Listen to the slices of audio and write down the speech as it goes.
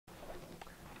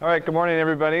All right, good morning,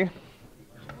 everybody.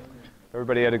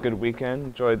 Everybody had a good weekend,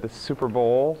 enjoyed the Super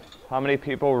Bowl. How many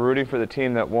people were rooting for the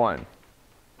team that won?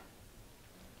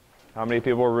 How many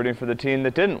people were rooting for the team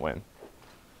that didn't win?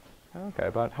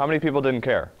 Okay, but how many people didn't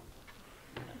care?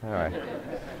 All right.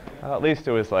 At least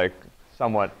it was like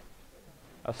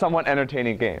a somewhat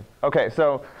entertaining game. Okay,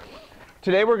 so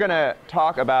today we're going to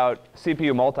talk about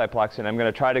CPU multiplexing. I'm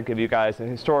going to try to give you guys a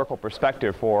historical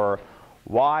perspective for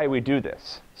why we do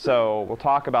this. So we'll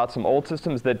talk about some old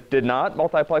systems that did not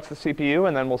multiplex the CPU,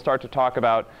 and then we'll start to talk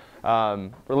about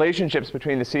relationships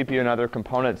between the CPU and other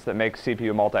components that make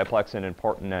CPU multiplexing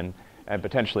important and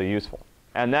potentially useful.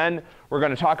 And then we're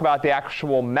going to talk about the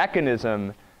actual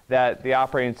mechanism that the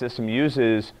operating system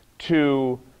uses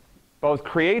to both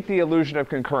create the illusion of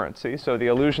concurrency, so the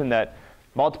illusion that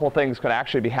multiple things could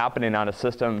actually be happening on a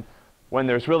system when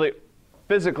there's really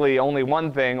physically only one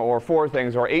thing or four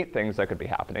things or eight things that could be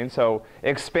happening. So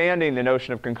expanding the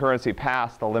notion of concurrency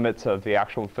past the limits of the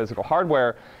actual physical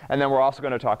hardware. And then we're also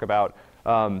going to talk about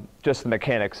just the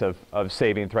mechanics of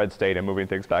saving thread state and moving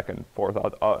things back and forth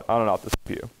on and off the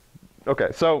CPU. OK,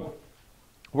 so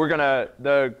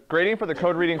the grading for the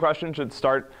code reading question should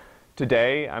start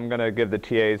today. I'm going to give the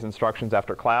TAs instructions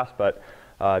after class, but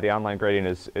the online grading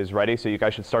is ready, so you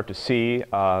guys should start to see.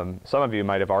 Some of you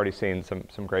might have already seen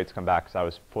some grades come back, because I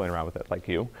was fooling around with it like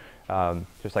you.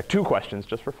 Just like 2 questions,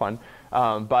 just for fun.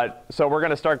 So we're going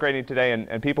to start grading today,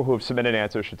 and people who have submitted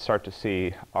answers should start to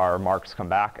see our marks come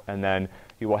back. And then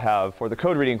you will have, for the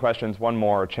code reading questions, one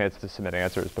more chance to submit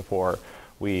answers before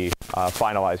we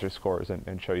finalize your scores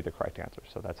and show you the correct answers.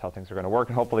 So that's how things are going to work.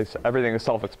 And hopefully everything is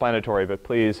self-explanatory, but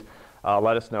please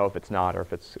let us know if it's not or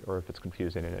if it's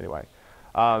confusing in any way.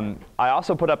 I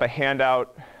also put up a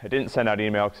handout. I didn't send out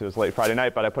email because it was late Friday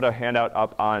night, but I put a handout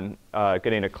up on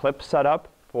getting Eclipse set up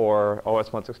for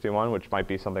OS 161, which might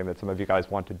be something that some of you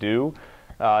guys want to do.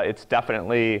 It's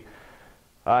definitely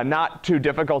not too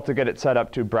difficult to get it set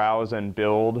up to browse and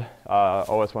build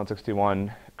OS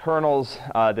 161 kernels.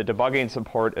 The debugging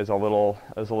support is a little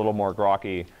more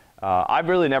grokky. I've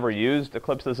really never used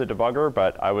Eclipse as a debugger,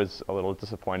 but I was a little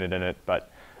disappointed in it.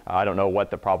 But I don't know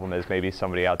what the problem is. Maybe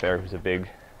somebody out there who's a big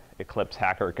Eclipse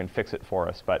hacker can fix it for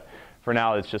us. But for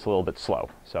now, it's just a little bit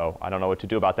slow. So I don't know what to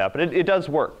do about that. But it does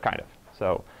work, kind of.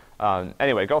 So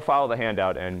anyway, go follow the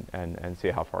handout and see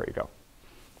how far you go.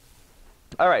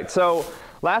 All right, so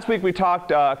last week we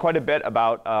talked quite a bit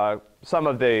about some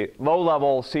of the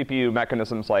low-level CPU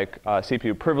mechanisms like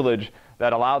CPU privilege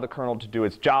that allow the kernel to do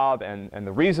its job and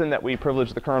the reason that we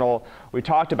privilege the kernel. We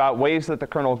talked about ways that the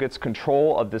kernel gets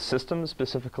control of the system,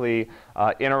 specifically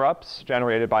interrupts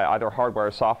generated by either hardware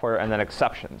or software, and then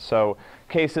exceptions. So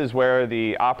cases where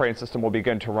the operating system will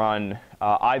begin to run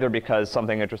either because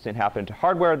something interesting happened to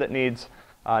hardware that needs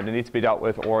to be dealt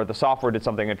with, or the software did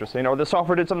something interesting, or the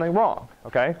software did something wrong.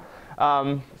 Okay.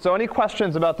 So any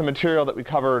questions about the material that we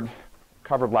covered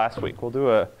last week? We'll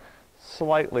do a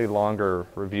slightly longer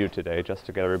review today just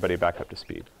to get everybody back up to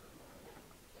speed.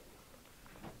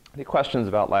 Any questions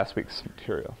about last week's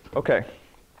material? OK.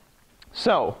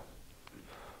 So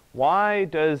why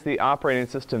does the operating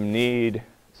system need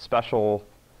special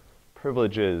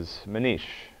privileges? Manish?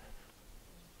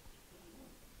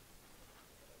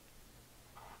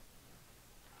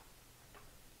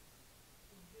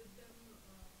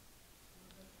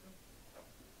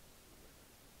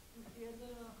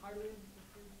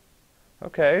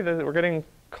 OK, we're getting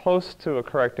close to a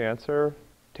correct answer.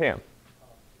 Tam?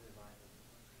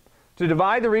 To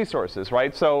divide the resources,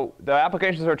 right? So the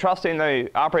applications are trusting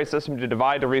the operating system to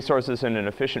divide the resources in an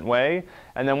efficient way.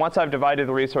 And then once I've divided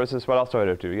the resources, what else do I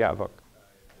have to do? Yeah, look.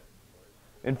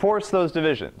 Enforce those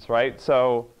divisions, right?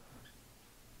 So,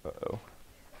 uh-oh.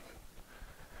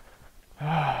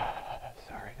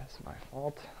 Sorry, that's my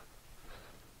fault.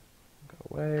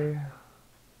 Go away.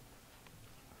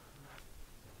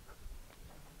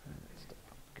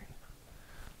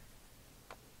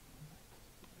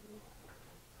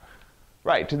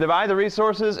 Right, to divide the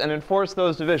resources and enforce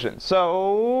those divisions.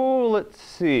 So let's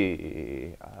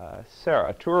see.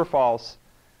 Sarah, true or false?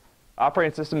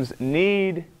 Operating systems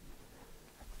need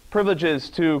privileges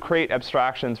to create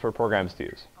abstractions for programs to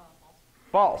use.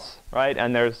 False, right?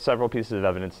 And there's several pieces of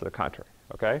evidence to the contrary.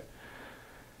 Okay.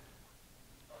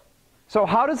 So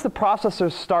how does the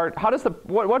processor start?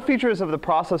 What features of the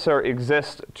processor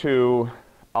exist to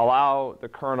allow the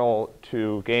kernel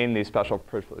to gain these special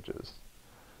privileges?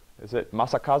 Is it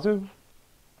Masakazu?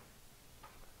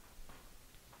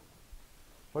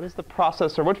 What is the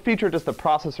processor? What feature does the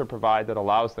processor provide that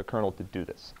allows the kernel to do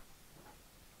this?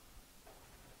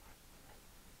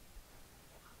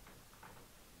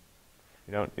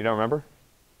 You don't remember?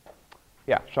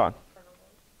 Yeah, Sean.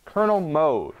 kernel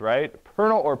mode, right?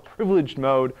 Kernel or privileged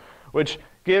mode, which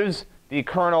gives the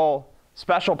kernel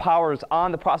special powers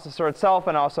on the processor itself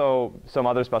and also some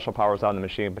other special powers on the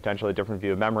machine, potentially a different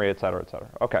view of memory, et cetera, et cetera.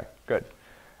 OK, good.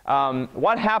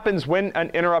 What happens when an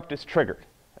interrupt is triggered?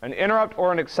 An interrupt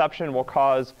or an exception will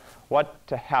cause what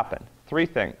to happen? 3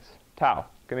 things. Tao,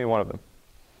 give me one of them.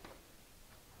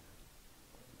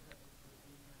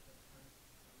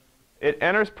 It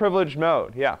enters privileged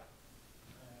mode, yeah.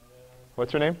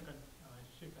 What's your name?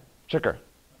 Chicker.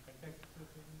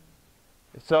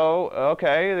 So, OK,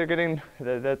 they're getting,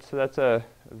 that's a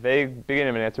vague beginning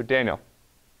of an answer. Daniel.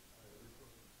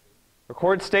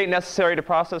 Record state necessary to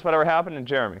process whatever happened. And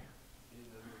Jeremy.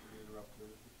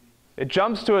 It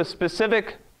jumps to a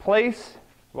specific place,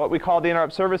 what we call the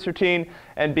interrupt service routine,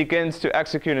 and begins to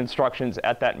execute instructions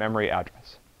at that memory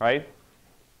address, right?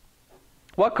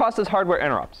 What causes hardware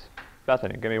interrupts?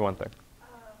 Bethany, give me one thing.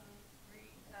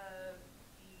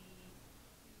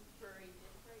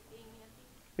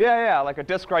 Yeah, like a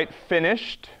disk write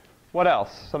finished. What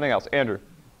else? Something else. Andrew.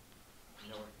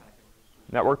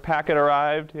 Network packet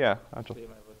arrived. Yeah.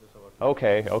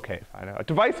 OK, fine. A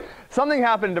device, something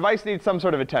happened. Device needs some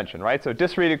sort of attention, right? So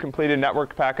disk read completed,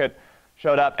 network packet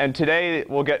showed up. And today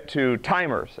we'll get to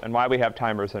timers and why we have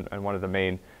timers and one of the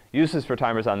main uses for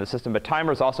timers on the system. But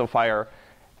timers also fire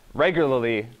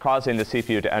regularly, causing the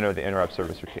CPU to enter the interrupt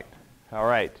service routine. All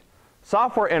right.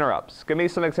 Software interrupts. Give me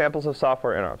some examples of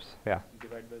software interrupts. Yeah.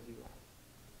 Divide by 0.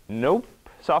 Nope.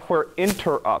 Software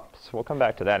interrupts. We'll come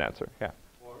back to that answer. Yeah.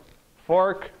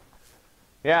 Fork.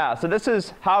 Yeah. So this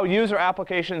is how user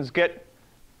applications get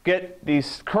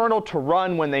the kernel to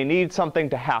run when they need something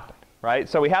to happen, right?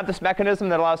 So we have this mechanism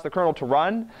that allows the kernel to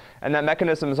run, and that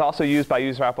mechanism is also used by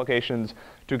user applications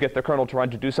to get the kernel to run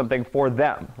to do something for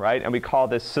them, right? And we call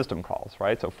this system calls,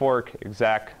 right? So fork,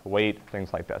 exec, wait,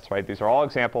 things like this, right? These are all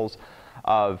examples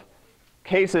of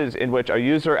cases in which a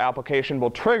user application will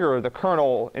trigger the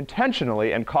kernel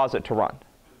intentionally and cause it to run,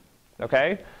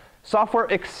 OK? Software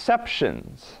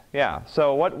exceptions. Yeah,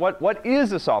 so what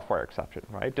is a software exception,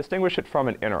 right? Distinguish it from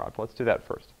an interrupt. Let's do that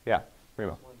first. Yeah,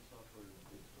 Remo.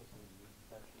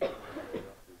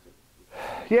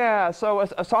 Yeah, so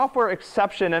a software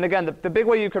exception, and again, the big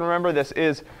way you can remember this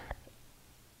is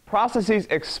processes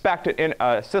expect in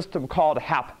a system call to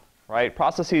happen, right?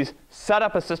 Processes set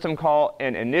up a system call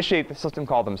and initiate the system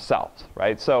call themselves,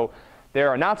 right? So they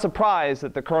are not surprised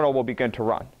that the kernel will begin to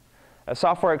run. A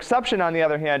software exception, on the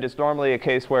other hand, is normally a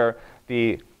case where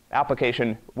the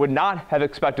application would not have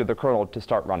expected the kernel to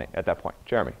start running at that point.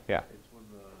 Jeremy, yeah.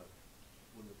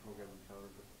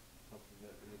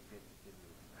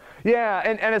 Yeah,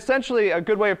 and essentially a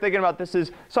good way of thinking about this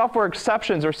is software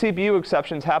exceptions or CPU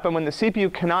exceptions happen when the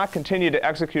CPU cannot continue to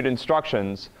execute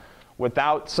instructions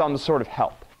without some sort of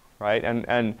help, right?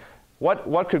 And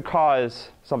what could cause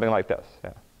something like this?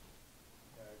 Yeah.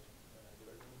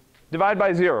 Divide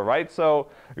by 0, right? So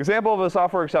example of a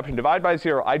software exception, divide by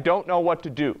 0. I don't know what to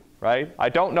do, right? I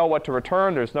don't know what to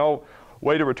return. There's no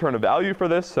way to return a value for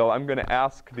this, so I'm going to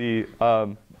ask the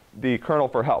kernel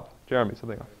for help. Jeremy,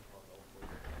 something else.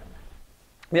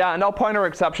 Yeah, a null pointer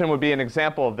exception would be an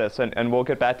example of this, and we'll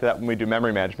get back to that when we do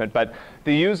memory management. But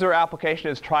the user application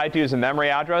has tried to use a memory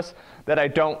address that I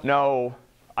don't know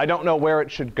where it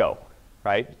should go,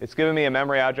 right? It's given me a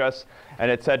memory address,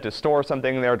 and it said to store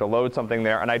something there, to load something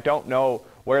there, and I don't know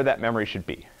where that memory should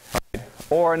be. Right?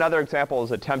 Or another example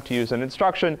is attempt to use an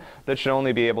instruction that should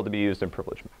only be able to be used in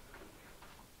privileged mode.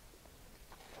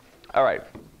 All right.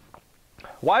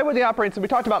 Why would the operating system? We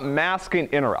talked about masking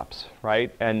interrupts,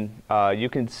 right? And you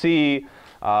can see,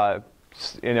 and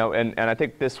I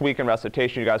think this week in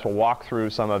recitation, you guys will walk through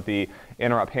some of the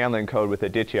interrupt handling code with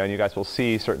Aditya, and you guys will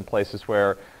see certain places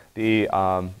where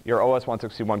your OS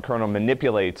 161 kernel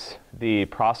manipulates the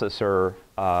processor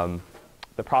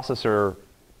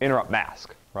interrupt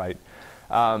mask, right?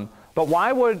 But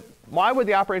why would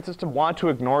the operating system want to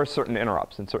ignore certain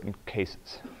interrupts in certain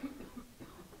cases?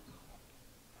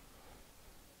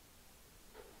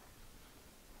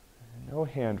 No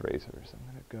hand raisers. I'm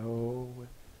going to go with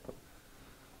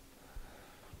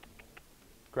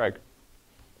Greg.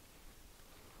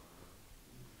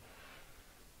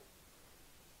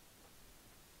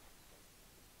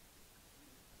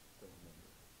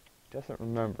 Doesn't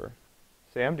remember.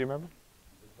 Sam, do you remember?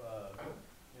 If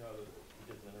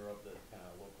he gets an interrupt that's kind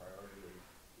of low priority,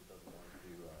 he doesn't want to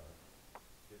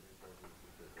give resources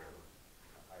because they're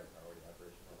a higher priority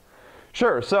operation.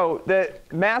 Sure. So the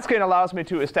masking allows me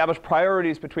to establish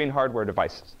priorities between hardware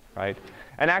devices, right?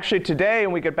 And actually today,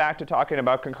 when we get back to talking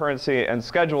about concurrency and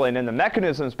scheduling and the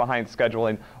mechanisms behind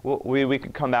scheduling, we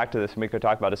could come back to this and we could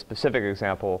talk about a specific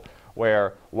example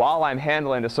where while I'm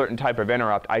handling a certain type of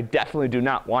interrupt, I definitely do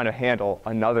not want to handle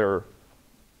another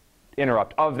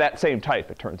interrupt of that same type,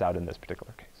 it turns out in this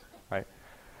particular case, right?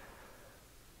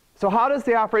 So how does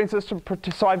the operating system,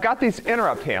 so I've got these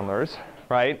interrupt handlers,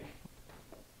 right?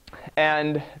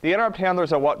 And the interrupt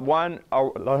handlers are what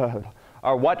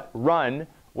run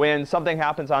when something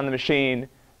happens on the machine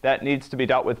that needs to be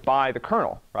dealt with by the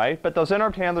kernel, right? But those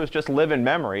interrupt handlers just live in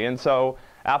memory, and so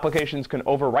applications can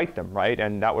overwrite them, right?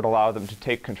 And that would allow them to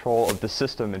take control of the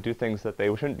system and do things that they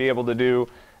shouldn't be able to do.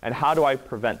 And how do I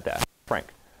prevent that? Frank?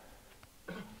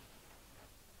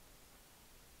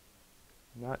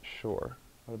 Not sure.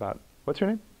 What about, what's your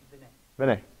name? Vinay.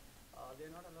 Vinay. They're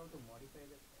not allowed to modify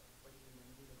the particular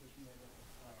memory location where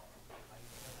the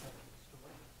IDs are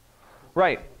stored.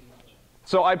 Right.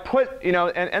 So I put,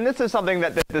 and this is something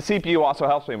that the CPU also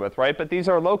helps me with, right? But these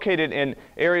are located in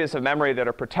areas of memory that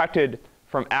are protected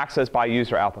from access by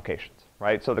user applications,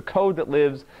 right? So the code that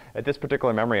lives at this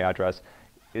particular memory address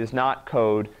is not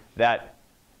code that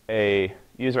a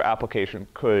user application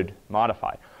could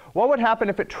modify. What would happen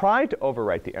if it tried to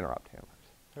overwrite the interrupt handlers?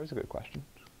 There's a good question.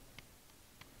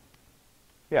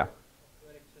 Yeah.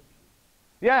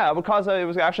 Yeah, it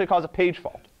would actually cause a page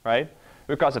fault, right? It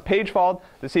would cause a page fault.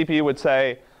 The CPU would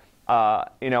say,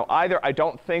 either I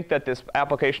don't think that this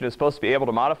application is supposed to be able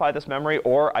to modify this memory,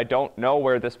 or I don't know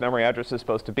where this memory address is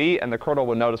supposed to be, and the kernel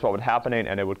would notice what would happen,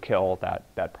 and it would kill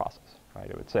that process, right?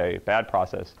 It would say, bad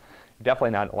process. You're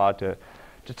definitely not allowed to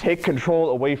take control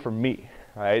away from me,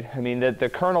 right? I mean, the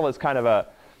kernel is kind of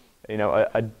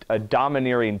a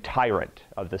domineering tyrant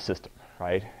of the system,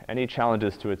 right? Any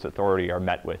challenges to its authority are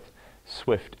met with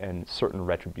swift and certain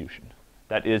retribution.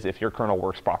 That is, if your kernel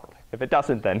works properly. If it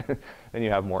doesn't, then you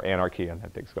have more anarchy and then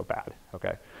things go bad.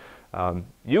 Okay,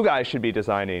 you guys should be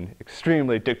designing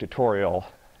extremely dictatorial,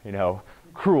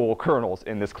 cruel kernels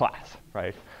in this class,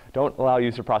 right? Don't allow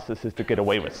user processes to get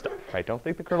away with stuff, right? Don't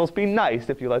think the kernel's being nice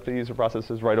if you let the user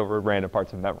processes write over random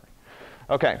parts of memory.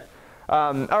 Okay,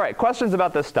 all right. Questions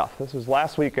about this stuff? This was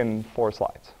last week in 4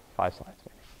 slides, 5 slides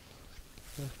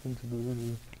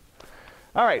maybe.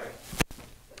 All right.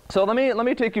 So let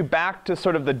me take you back to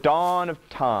sort of the dawn of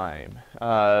time.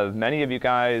 Many of you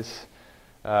guys,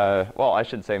 well, I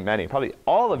shouldn't say many, probably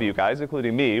all of you guys,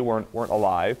 including me, weren't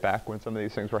alive back when some of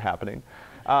these things were happening.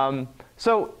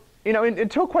 So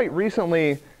until quite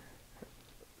recently,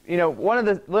 one of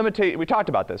the we talked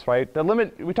about this, right?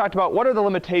 We talked about what are the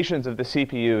limitations of the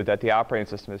CPU that the operating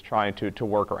system is trying to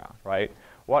work around, right?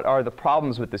 What are the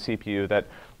problems with the CPU that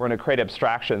we're going to create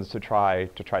abstractions to try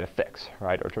to fix,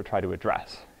 right, or to try to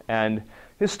address? And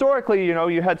historically,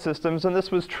 you had systems, and this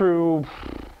was true.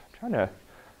 It'd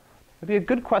be a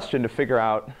good question to figure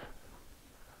out. I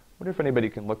wonder if anybody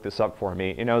can look this up for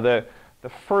me. The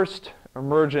first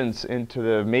emergence into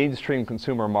the mainstream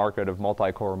consumer market of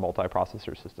multi-core,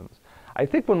 multiprocessor systems. I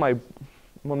think when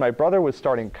my brother was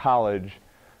starting college,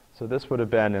 so this would have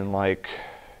been in like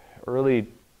early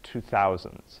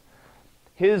 2000s.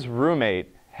 His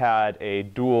roommate had a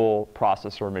dual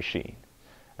processor machine.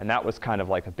 And that was kind of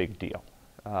like a big deal.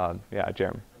 Yeah,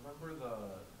 Jeremy. I remember the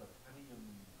Pentium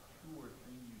 2 or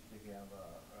 3 used to have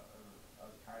a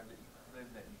card that you put in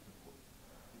that you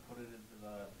put it into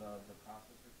the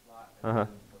processor slot and then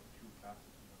put 2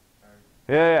 processors on the card.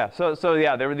 Yeah. So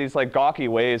yeah, there were these like gawky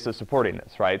ways of supporting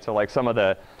this, right? So like some of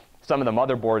the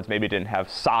motherboards maybe didn't have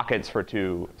sockets for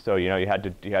 2, so you had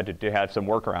to have some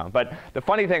workaround. But the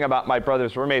funny thing about my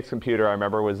brother's roommate's computer, I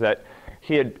remember, was that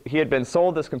he had been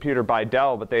sold this computer by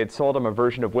Dell, but they had sold him a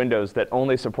version of Windows that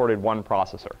only supported 1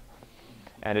 processor.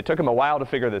 And it took him a while to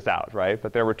figure this out, right?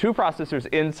 But there were 2 processors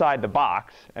inside the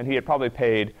box, and he had probably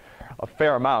paid a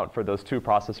fair amount for those 2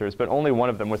 processors, but only one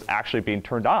of them was actually being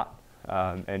turned on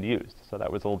and used. So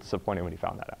that was a little disappointing when he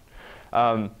found that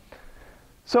out.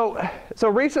 So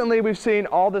recently we've seen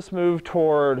all this move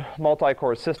toward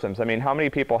multi-core systems. I mean, how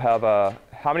many people have a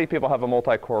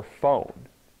multi-core phone?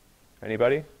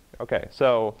 Anybody? Okay,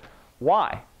 so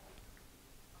why?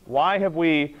 Why have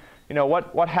we,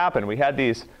 what happened? We had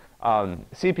these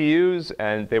CPUs,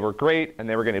 and they were great, and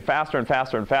they were getting faster and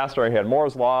faster and faster. I had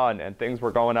Moore's law, and things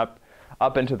were going up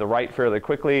into the right fairly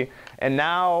quickly. And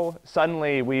now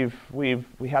suddenly we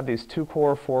have these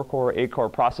 2-core, 4-core, 8-core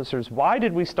processors. Why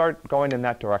did we start going in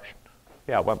that direction?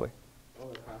 Yeah, Webley.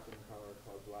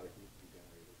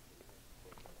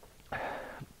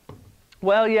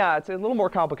 Well, yeah, it's a little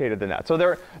more complicated than that. So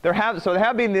there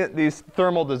have been these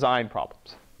thermal design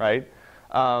problems, right?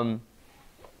 And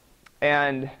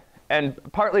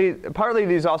partly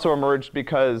these also emerged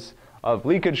because of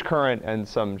leakage current and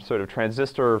some sort of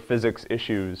transistor physics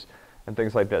issues and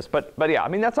things like this. But yeah, I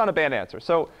mean, that's not a bad answer.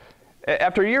 So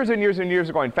after years and years and years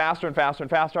of going faster and faster and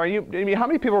faster, I mean, how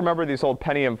many people remember these old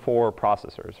Pentium 4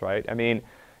 processors, right? I mean,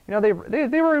 you know, they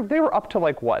were up to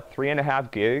like what,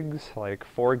 3.5 gigs, like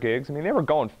 4 gigs. I mean, they were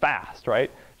going fast,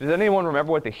 right? Does anyone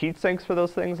remember what the heat sinks for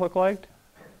those things looked like?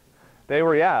 They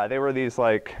were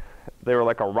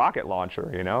like a rocket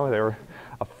launcher, you know? They were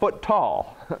a foot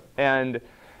tall, and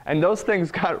those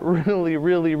things got really,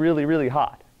 really, really, really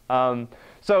hot.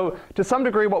 So to some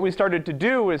degree, what we started to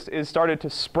do is started to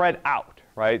spread out,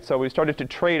 right? So we started to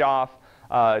trade off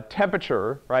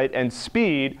temperature, right, and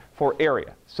speed for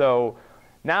area. So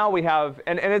now we have,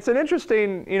 and it's an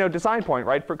interesting, you know, design point,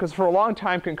 right? Because for a long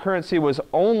time, concurrency was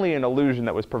only an illusion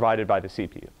that was provided by the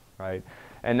CPU, right?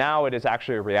 And now it is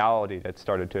actually a reality that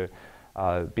started to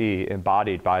be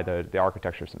embodied by the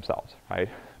architectures themselves, right?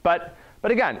 But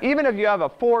again, even if you have a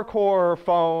 4-core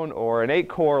phone or an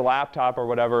 8-core laptop or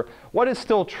whatever, what is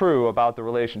still true about the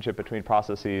relationship between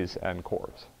processes and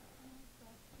cores?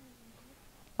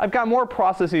 I've got more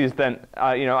processes than,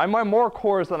 you know, I have more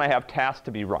cores than I have tasks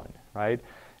to be run, right?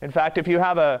 In fact, if you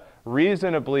have a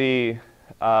reasonably,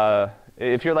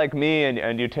 if you're like me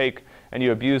and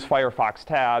you abuse Firefox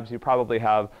tabs, you probably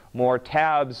have more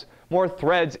tabs, more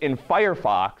threads in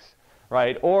Firefox,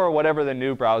 right? Or whatever the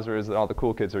new browser is that all the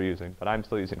cool kids are using. But I'm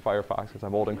still using Firefox because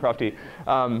I'm old and crufty.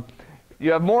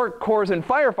 You have more cores in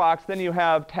Firefox than you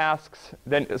have tasks,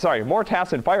 more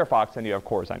tasks in Firefox than you have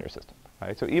cores on your system,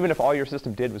 right? So even if all your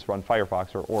system did was run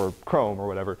Firefox or Chrome or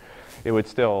whatever, you would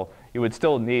still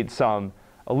need some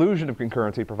illusion of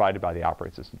concurrency provided by the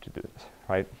operating system to do this,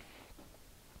 right?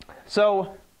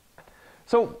 So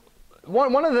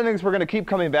one of the things we're going to keep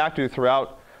coming back to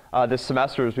throughout this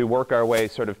semester as we work our way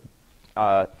sort of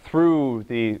through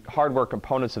the hardware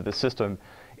components of the system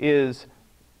is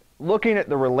looking at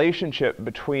the relationship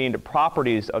between the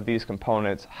properties of these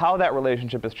components, how that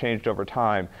relationship has changed over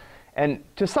time. And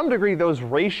to some degree, those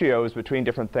ratios between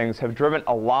different things have driven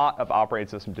a lot of operating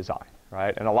system design,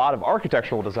 right? And a lot of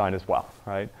architectural design as well,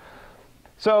 right?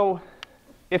 So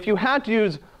if you had to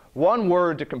use one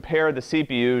word to compare the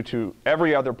CPU to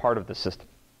every other part of the system,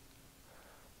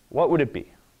 what would it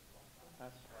be?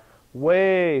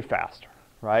 Way faster,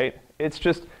 right?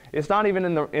 It's not even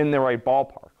in the right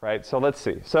ballpark, right? So let's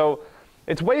see. So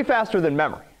it's way faster than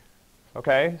memory,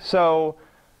 okay? So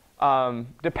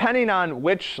depending on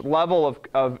which level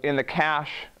of in the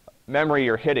cache memory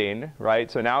you're hitting, right?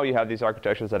 So now you have these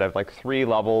architectures that have like 3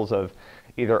 levels of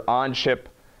either on-chip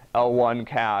L1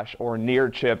 cache or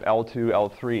near-chip L2,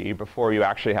 L3 before you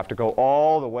actually have to go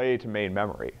all the way to main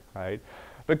memory, right?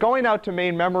 But going out to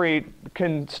main memory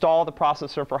can stall the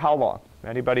processor for how long?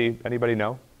 Anybody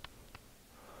know?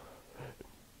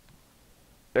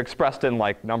 Expressed in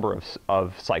like number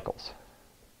of cycles.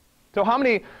 So how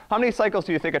many cycles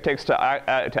do you think it takes to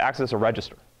access a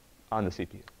register on the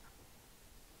CPU?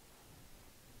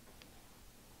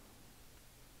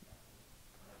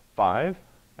 5?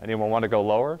 Anyone want to go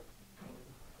lower?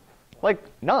 Like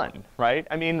none, right?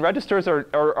 I mean, registers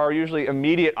are usually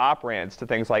immediate operands to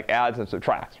things like adds and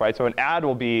subtracts, right? So an add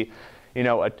will be, you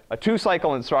know, a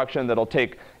 2-cycle instruction that'll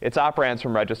take its operands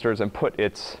from registers and put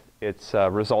its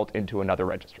result into another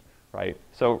register, right?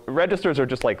 So registers are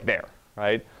just like there,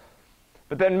 right?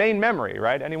 But then main memory,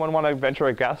 right? Anyone want to venture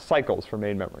a guess? Cycles for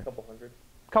main memory?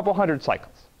 Couple hundred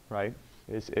cycles, right?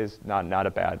 Is not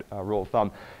a bad rule of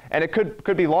thumb. And it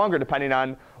could be longer depending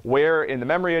on where in the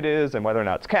memory it is and whether or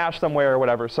not it's cached somewhere or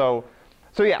whatever. So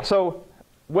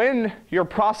when your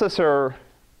processor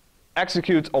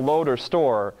executes a load or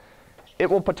store, it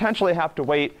will potentially have to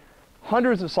wait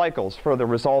hundreds of cycles for the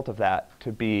result of that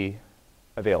to be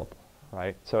available,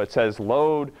 right? So it says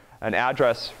load an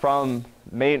address from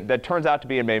main that turns out to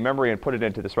be in main memory and put it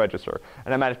into this register.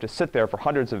 And I might have to sit there for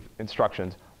hundreds of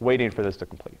instructions waiting for this to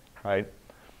complete, right?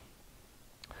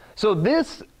 So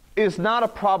this is not a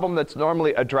problem that's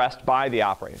normally addressed by the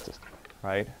operating system,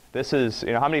 right? This is,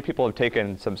 you know, how many people have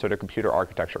taken some sort of computer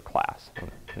architecture class?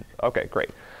 Okay,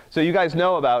 great. So you guys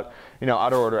know about, you know,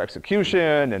 auto-order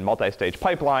execution and multi-stage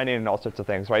pipelining and all sorts of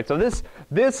things, right? So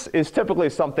this is typically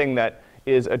something that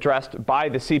is addressed by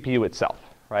the CPU itself,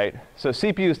 right? So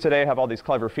CPUs today have all these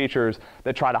clever features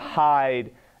that try to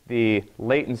hide the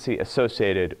latency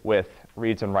associated with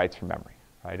reads and writes from memory,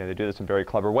 right? And they do this in very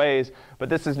clever ways, but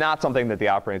this is not something that the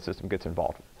operating system gets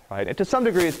involved with, right? And to some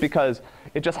degree, it's because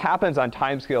it just happens on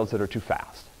timescales that are too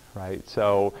fast, right?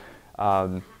 So,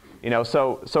 you know,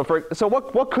 so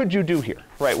what could you do here,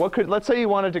 right? Let's say you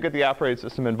wanted to get the operating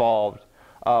system involved.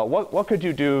 What could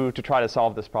you do to try to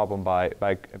solve this problem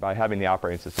by having the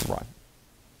operating system run?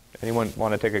 Anyone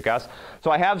want to take a guess?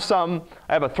 So I have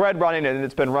a thread running, and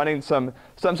it's been running some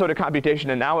sort of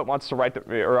computation, and now it wants to write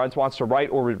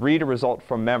or read a result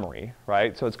from memory,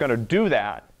 right? So it's going to do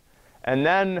that, and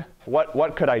then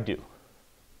what could I do?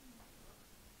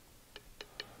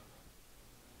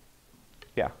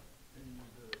 Yeah.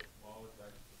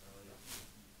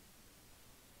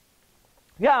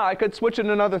 Yeah, I could switch in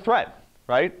another thread,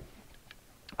 right?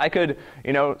 I could,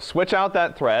 switch out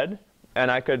that thread, and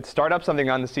I could start up something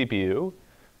on the CPU,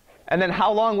 and then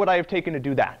how long would I have taken to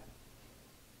do that?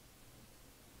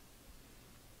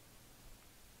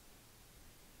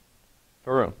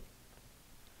 Varun,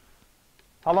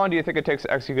 how long do you think it takes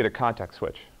to execute a context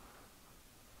switch?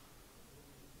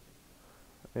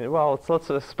 Well, let's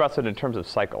express it in terms of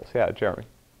cycles. Yeah, Jeremy.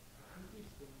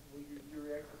 You're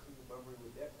accessing the memory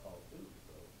with that call too,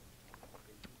 so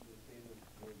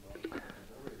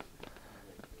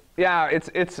yeah,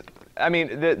 I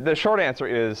mean, the short answer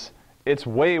is it's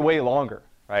way, way longer,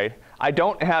 right?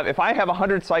 If I have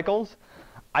 100 cycles,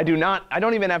 I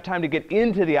don't even have time to get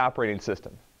into the operating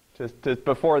system just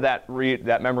before that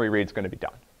memory read's going to be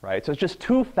done, right? So it's just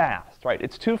too fast, right?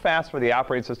 It's too fast for the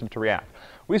operating system to react.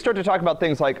 We start to talk about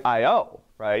things like I/O,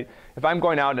 right? If I'm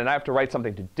going out and I have to write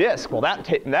something to disk, well,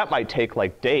 that might take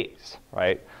like days,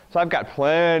 right? So I've got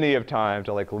plenty of time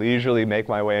to like leisurely make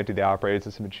my way into the operating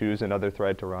system and choose another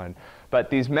thread to run. But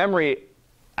these memory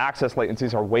access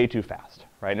latencies are way too fast,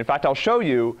 right? In fact, I'll show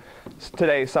you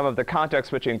today some of the context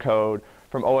switching code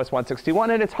from OS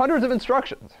 161, and it's hundreds of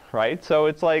instructions, right? So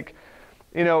it's like,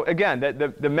 again,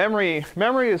 the memory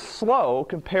is slow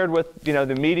compared with, the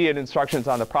immediate instructions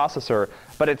on the processor,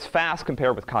 but it's fast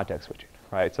compared with context switching,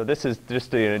 right? So this is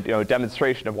just a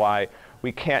demonstration of why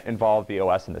we can't involve the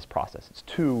OS in this process. It's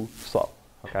too slow,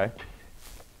 okay?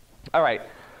 All right.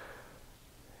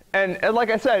 And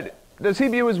like I said, the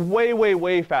CPU is way, way,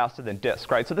 way faster than disk,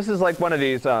 right? So this is like one of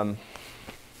these,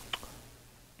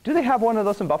 do they have one of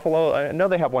those in Buffalo? I know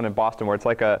they have one in Boston where it's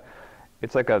like a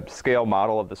scale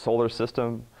model of the solar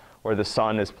system where the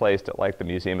sun is placed at like the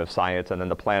Museum of Science, and then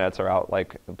the planets are out,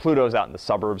 like Pluto's out in the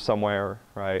suburbs somewhere,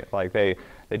 right? Like they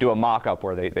do a mock-up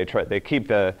where they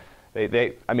keep I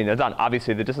mean, it's not,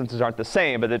 obviously the distances aren't the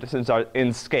same, but the distances are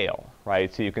in scale,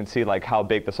 right? So you can see like how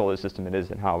big the solar system it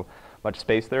is and how much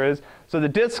space there is. So the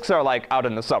disks are like out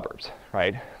in the suburbs,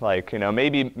 right? Like,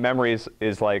 maybe memory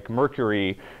is like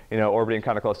Mercury, orbiting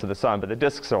kind of close to the sun, but the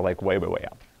disks are like way, way, way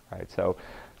out, right? So,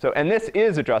 and this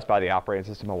is addressed by the operating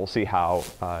system, and we'll see how,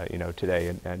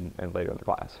 today and later in the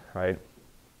class, right?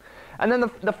 And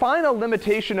then the final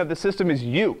limitation of the system is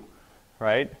you,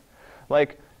 right?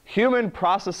 Like human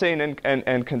processing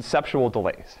and conceptual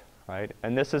delays, right?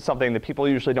 And this is something that people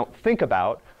usually don't think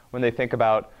about when they think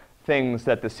about things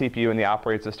that the CPU and the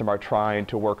operating system are trying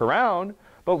to work around.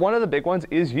 But one of the big ones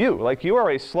is you. Like you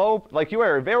are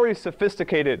a very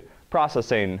sophisticated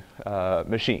processing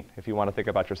machine, if you want to think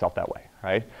about yourself that way,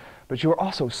 right? But you are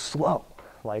also slow,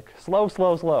 like slow,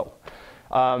 slow, slow.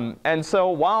 And so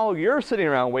while you're sitting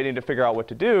around waiting to figure out what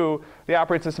to do, the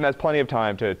operating system has plenty of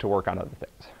time to work on other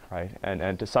things, right?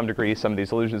 And to some degree, some of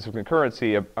these illusions of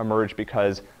concurrency emerge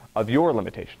because of your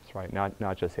limitations, right?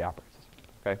 Not just the operating system,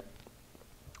 okay?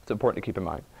 It's important to keep in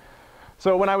mind.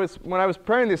 So when I was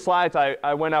preparing these slides,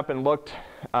 I went up and looked,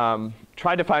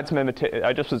 tried to find some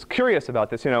I just was curious about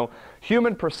this,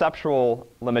 human perceptual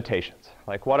limitations.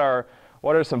 Like what are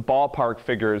some ballpark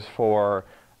figures for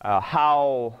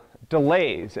how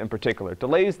delays in particular,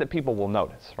 delays that people will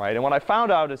notice, right? And what I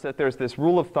found out is that there's this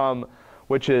rule of thumb,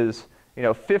 which is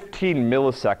 15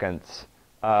 milliseconds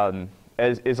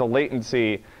is a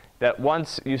latency that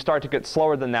once you start to get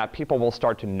slower than that, people will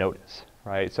start to notice,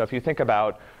 right? So if you think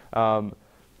about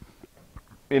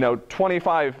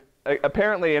 25,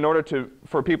 apparently in order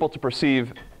for people to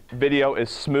perceive video is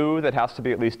smooth, it has to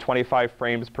be at least 25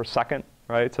 frames per second,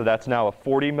 right? So that's now a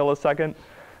 40 millisecond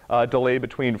delay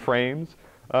between frames.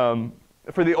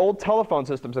 For the old telephone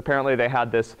systems, apparently they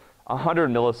had this 100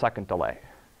 millisecond delay,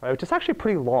 right? Which is actually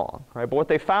pretty long, right? But what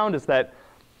they found is that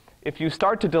if you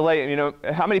start to delay,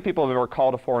 how many people have ever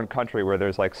called a foreign country where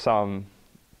there's like some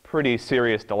pretty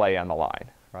serious delay on the line,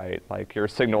 right? Like your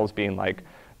signal's being like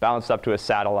bounced up to a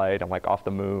satellite and like off the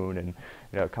moon and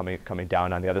coming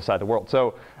down on the other side of the world.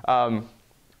 So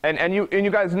and you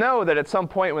guys know that at some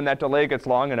point when that delay gets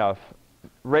long enough,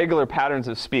 regular patterns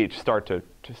of speech start to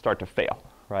fail,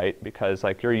 right? Because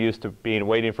like you're used to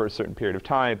waiting for a certain period of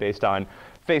time based on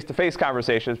face-to-face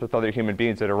conversations with other human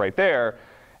beings that are right there.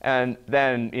 And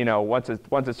then once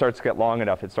it starts to get long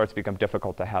enough, it starts to become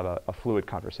difficult to have a fluid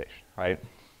conversation, right?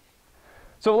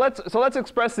 So let's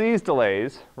express these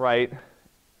delays, right,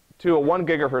 to a 1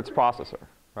 gigahertz processor,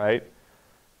 right?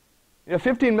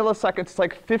 15 milliseconds is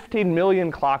like 15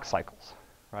 million clock cycles,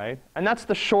 right? And that's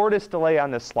the shortest delay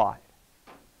on this slide.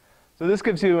 So this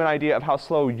gives you an idea of how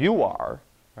slow you are,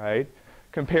 right,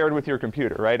 compared with your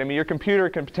computer, right? I mean, your computer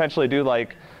can potentially do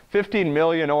like 15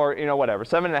 million or, whatever,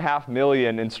 7.5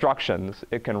 million instructions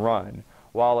it can run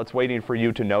while it's waiting for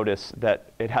you to notice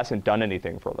that it hasn't done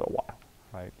anything for a little while,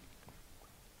 right?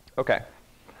 Okay.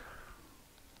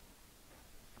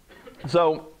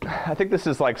 So I think this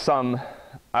is like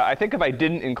I think if I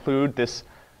didn't include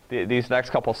these next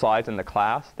couple slides in the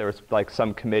class, there was like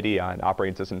some committee on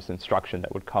operating systems instruction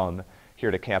that would come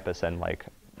here to campus and like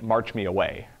march me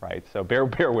away, right? So bear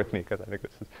with me, because I think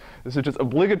this is just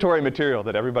obligatory material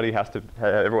that everyone has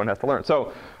to learn.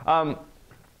 So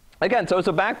again,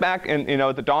 so back in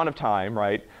at the dawn of time,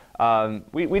 right?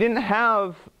 We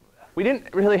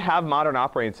didn't really have modern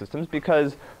operating systems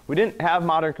because we didn't have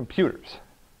modern computers.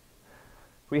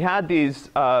 We had these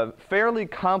fairly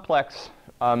complex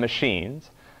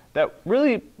machines that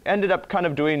really ended up kind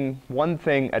of doing one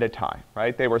thing at a time,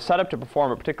 right? They were set up to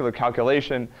perform a particular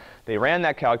calculation. They ran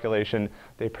that calculation.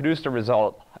 They produced a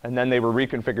result, and then they were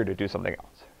reconfigured to do something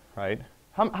else, right?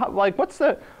 What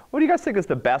do you guys think is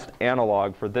the best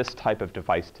analog for this type of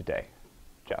device today,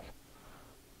 Jeff?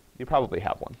 You probably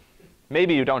have one.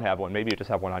 Maybe you don't have one. Maybe you just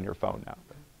have one on your phone now.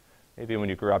 Maybe when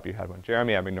you grew up you had one.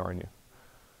 Jeremy, I'm ignoring you.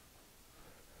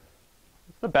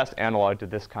 What's the best analog to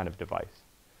this kind of device?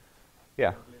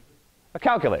 Yeah. A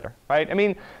calculator, right? I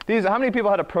mean, how many people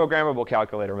had a programmable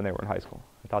calculator when they were in high school?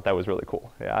 I thought that was really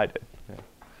cool. Yeah, I did.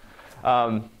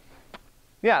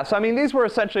 Yeah. So I mean, these were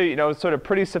essentially, sort of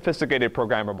pretty sophisticated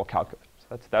programmable calculators.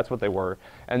 That's what they were.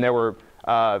 And there were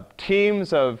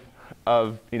teams of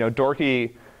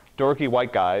dorky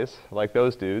white guys like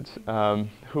those dudes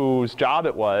whose job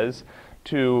it was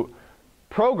to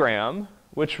program,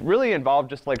 which really involved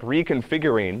just like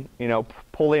reconfiguring,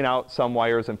 pulling out some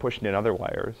wires and pushing in other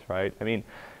wires, right? I mean,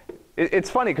 it's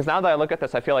funny because now that I look at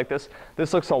this, I feel like this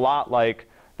looks a lot like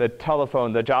the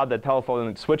job that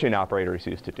telephone switching operators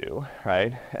used to do,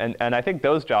 right? And I think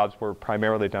those jobs were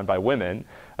primarily done by women.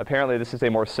 Apparently, this is a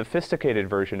more sophisticated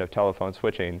version of telephone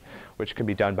switching, which can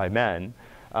be done by men.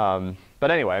 But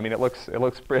anyway, I mean, it looks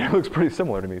pretty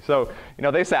similar to me. So,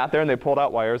 they sat there and they pulled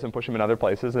out wires and pushed them in other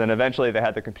places, and then eventually they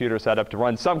had the computer set up to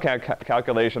run some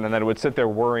calculation, and then it would sit there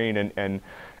whirring and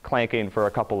clanking for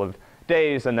a couple of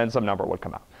days, and then some number would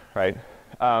come out, right?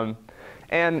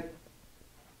 And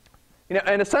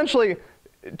essentially,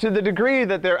 to the degree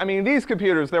that these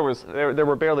computers, there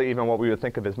were barely even what we would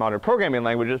think of as modern programming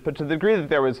languages, but to the degree that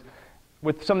there was,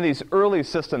 with some of these early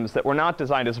systems that were not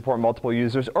designed to support multiple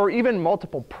users or even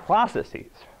multiple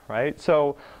processes, right?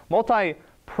 So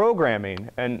multi-programming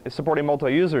and supporting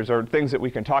multi-users are things that we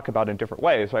can talk about in different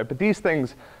ways, right? But these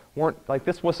things weren't, like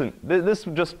this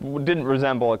just didn't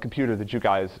resemble a computer that you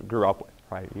guys grew up with,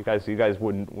 right? You guys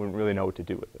wouldn't really know what to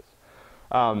do with this.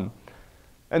 And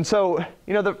so,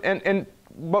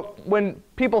 but when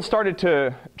people started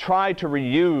to try to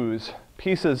reuse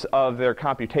pieces of their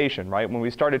computation, right? When we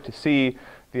started to see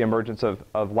the emergence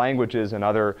of languages and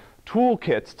other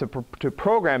toolkits to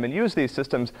program and use these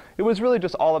systems, it was really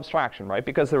just all abstraction, right?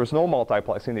 Because there was no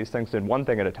multiplexing. These things did one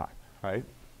thing at a time, right?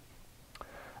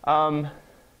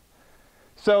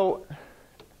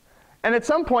 And at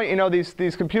some point,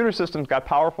 these computer systems got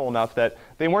powerful enough that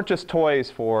they weren't just toys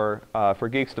for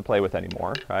geeks to play with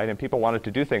anymore, right? And people wanted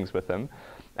to do things with them.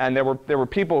 And there were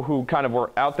people who kind of were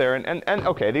out there, and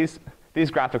okay, these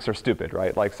graphics are stupid,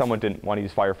 right? Like someone didn't want to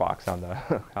use Firefox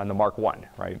on the Mark I,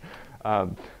 right?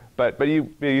 But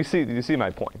you see my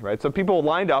point, right? So people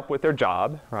lined up with their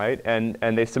job, right?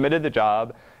 And they submitted the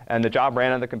job, and the job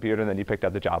ran on the computer, and then you picked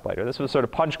up the job later. This was sort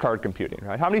of punch card computing,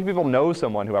 right? How many people know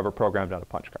someone who ever programmed on a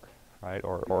punch card, right?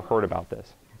 Or heard about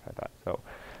this, like that. So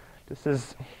this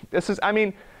is. I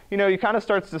mean, it kind of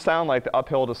starts to sound like the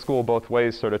uphill to school both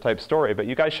ways sort of type story. But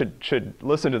you guys should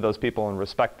listen to those people and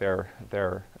respect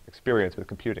their experience with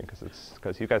computing,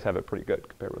 because you guys have it pretty good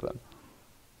compared with them.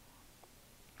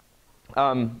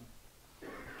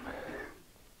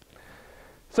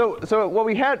 So what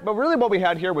we had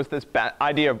here was this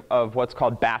idea of what's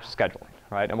called batch scheduling,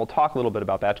 right? And we'll talk a little bit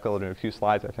about batch scheduling in a few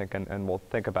slides, I think, and we'll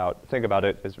think about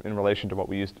it as in relation to what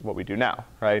we do now,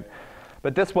 right?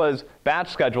 But this was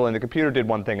batch scheduling. The computer did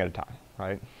one thing at a time,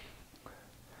 right?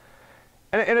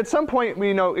 And at some point,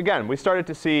 we started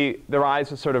to see the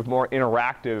rise of sort of more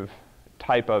interactive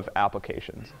type of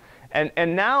applications.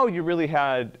 And now you really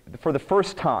had, for the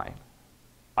first time,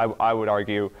 I would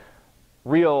argue,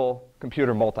 real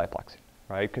computer multiplexing,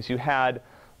 right? Because you had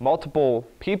multiple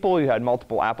people, you had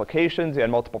multiple applications, you had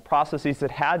multiple processes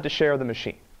that had to share the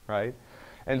machine, right?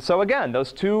 And so again,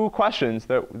 those two questions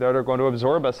that are going to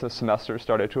absorb us this semester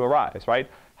started to arise, right?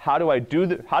 How do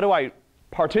I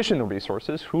partition the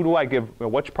resources? Who do I give,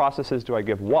 which processes do I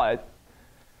give what?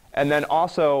 And then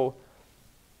also,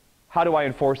 how do I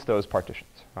enforce those partitions,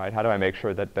 right? How do I make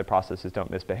sure that the processes don't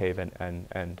misbehave and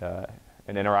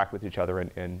interact with each other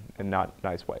in not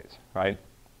nice ways, right?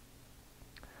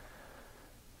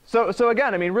 So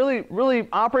again, I mean, really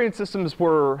operating systems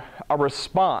were a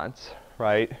response,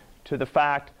 right, to the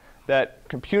fact that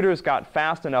computers got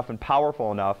fast enough and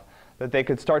powerful enough that they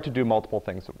could start to do multiple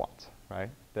things at once, right?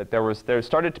 That there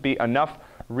started to be enough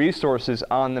resources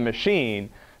on the machine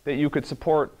that you could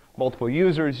support multiple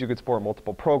users, you could support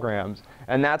multiple programs,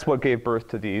 and that's what gave birth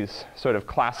to these sort of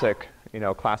classic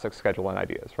scheduling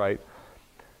ideas, right?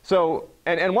 So,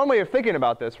 and one way of thinking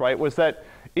about this, right, was that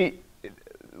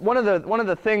one of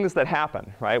the things that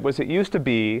happened, right, was it used to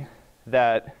be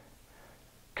that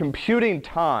computing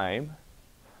time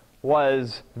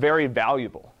was very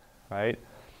valuable, right?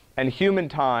 And human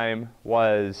time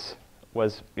was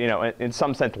in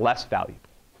some sense less valuable,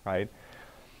 right?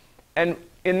 And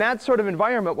in that sort of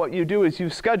environment, what you do is you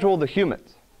schedule the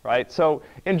humans, right? So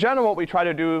in general, what we try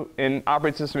to do in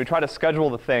operating system, we try to schedule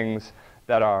the things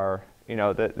that are,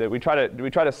 that we try to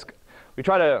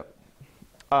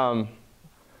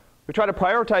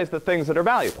prioritize the things that are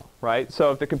valuable, right?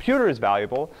 So if the computer is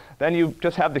valuable, then you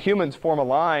just have the humans form a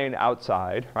line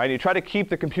outside, right? You try to keep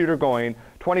the computer going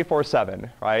 24/7,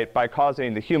 right, by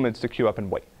causing the humans to queue up and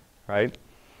wait, right?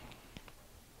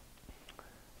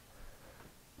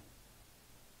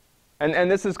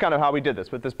 And this is kind of how we did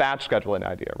this with this batch scheduling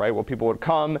idea, right? Well, people would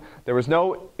come, there was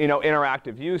no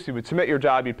interactive use, you would submit your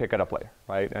job, you'd pick it up later,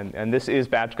 right? And this is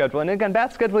batch scheduling. And again,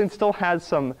 batch scheduling still has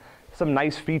some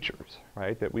nice features,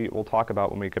 right, that we will talk about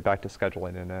when we get back to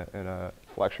scheduling in a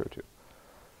lecture or two.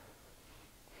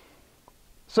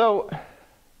 So,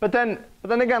 but then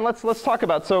again, let's talk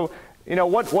about, so,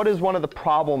 what is one of the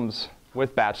problems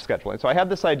with batch scheduling? So I have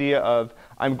this idea of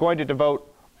I'm going to devote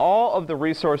all of the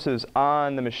resources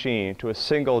on the machine to a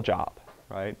single job,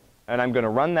 right? And I'm going to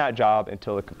run that job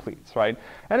until it completes, right?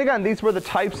 And again, these were the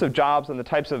types of jobs and the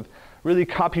types of really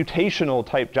computational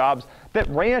type jobs that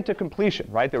ran to completion,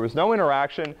 right? There was no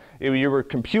interaction. You were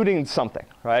computing something,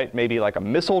 right? Maybe like a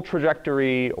missile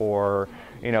trajectory or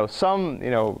some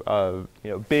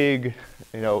big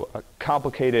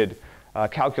complicated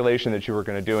calculation that you were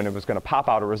going to do, and it was going to pop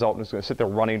out a result and it was going to sit there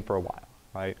running for a while,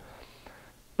 right?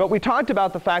 But we talked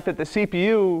about the fact that the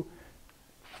CPU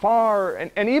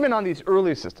and even on these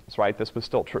early systems, right, this was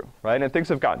still true, right? And things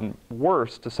have gotten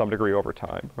worse to some degree over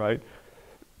time, right?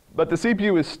 But the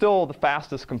CPU is still the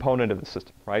fastest component of the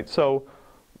system, right? So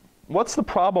what's the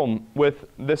problem with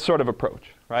this sort of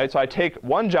approach, right? So I take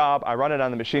one job, I run it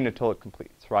on the machine until it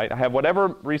completes, right? I have whatever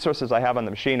resources I have on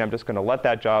the machine, I'm just going to let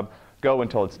that job go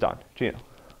until it's done. Gino.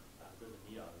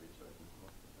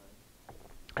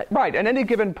 Right, at any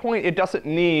given point, it doesn't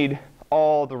need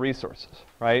all the resources,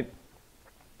 right?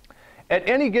 At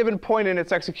any given point in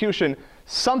its execution,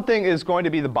 something is going to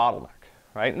be the bottleneck,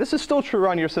 right? And this is still true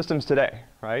on your systems today,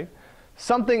 right?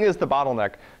 Something is the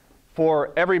bottleneck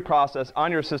for every process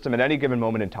on your system at any given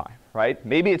moment in time, right?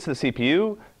 Maybe it's the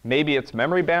CPU, maybe it's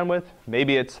memory bandwidth,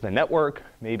 maybe it's the network,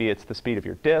 maybe it's the speed of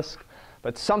your disk,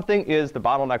 but something is the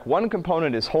bottleneck. One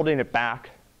component is holding it back.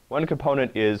 One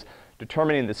component is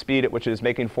determining the speed at which it is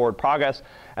making forward progress,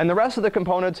 and the rest of the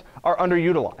components are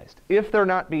underutilized if they're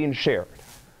not being shared,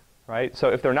 right? So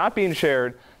if they're not being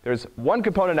shared, there's one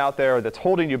component out there that's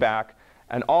holding you back,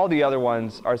 and all the other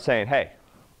ones are saying, hey,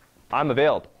 I'm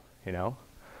available,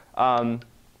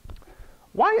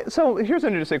 Why? So here's an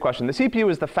interesting question. The CPU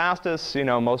is the fastest,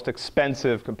 most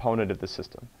expensive component of the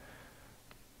system.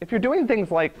 If you're doing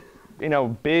things like,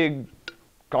 big,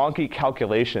 gonky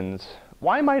calculations,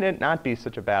 why might it not be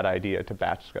such a bad idea to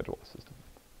batch schedule a system?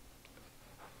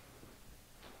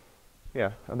 Yeah,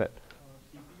 Amit.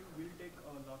 CPU will take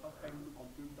a lot of time to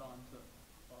compute the answer.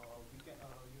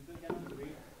 User cannot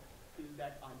wait till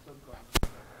that answer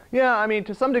comes. Yeah, I mean,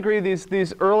 to some degree,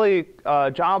 these early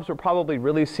jobs were probably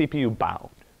really CPU bound,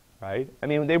 right? I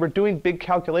mean, they were doing big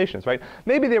calculations, right?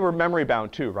 Maybe they were memory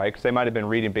bound too, right? Because they might have been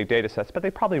reading big data sets, but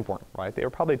they probably weren't, right? They were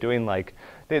probably doing like,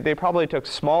 they probably took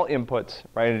small inputs,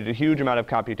 right, and did a huge amount of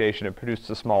computation and produced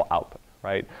a small output,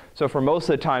 right? So for most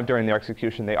of the time during their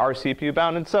execution, they are CPU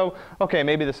bound, and so, okay,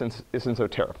 maybe this isn't so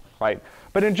terrible, right?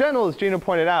 But in general, as Gino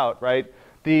pointed out, right,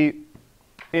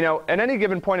 at any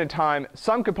given point in time,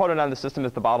 some component on the system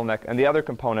is the bottleneck, and the other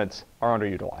components are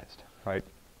underutilized, right?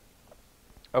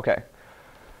 Okay.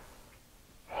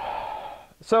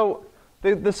 So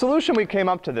the solution we came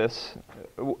up to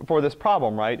for this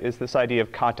problem, right, is this idea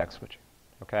of context switching,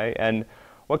 okay? And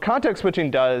What context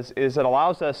switching does is it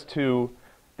allows us to,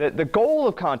 the goal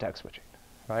of context switching,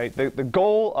 right? The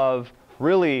goal of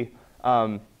really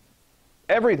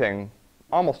everything,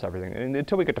 almost everything, and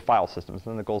until we get to file systems,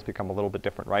 then the goals become a little bit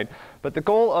different, right? But the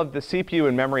goal of the CPU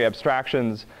and memory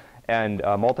abstractions and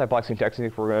multiplexing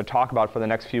techniques we're going to talk about for the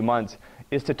next few months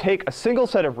is to take a single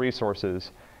set of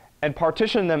resources and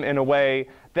partition them in a way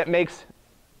that makes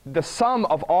the sum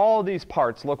of all these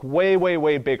parts look way, way,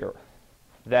 way bigger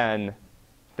than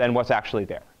what's actually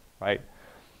there, right?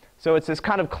 So it's this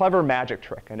kind of clever magic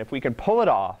trick. And if we can pull it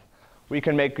off, we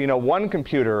can make one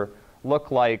computer look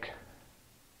like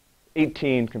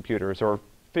 18 computers or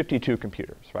 52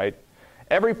 computers, right?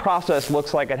 Every process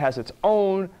looks like it has its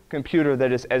own computer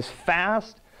that is as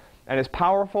fast and as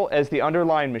powerful as the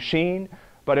underlying machine,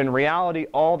 but in reality,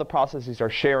 all the processes are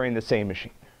sharing the same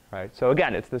machine, right? So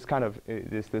again, it's this kind of,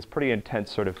 this pretty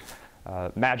intense sort of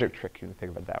magic trick, you can think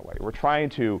of it that way. We're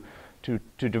trying to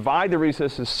divide the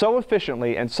resources so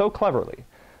efficiently and so cleverly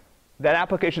that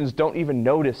applications don't even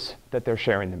notice that they're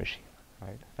sharing the machine,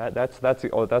 right? That's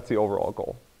the overall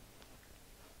goal.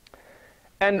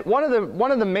 And one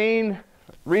of the main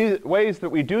ways that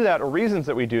we do that, or reasons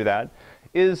that we do that,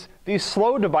 is these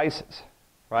slow devices,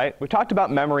 right? We talked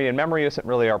about memory, and memory isn't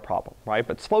really our problem, right?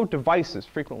 But slow devices,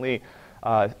 frequently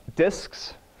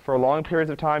disks for long periods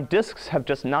of time, disks have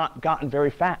just not gotten very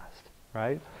fast,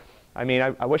 right? I mean,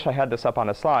 I wish I had this up on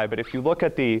a slide, but if you look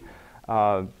at the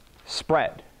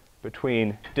spread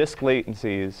between disk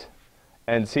latencies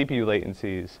and CPU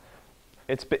latencies,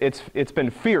 it's been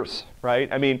fierce, right?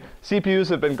 I mean, CPUs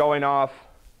have been going off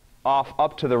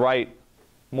up to the right,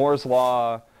 Moore's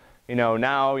law.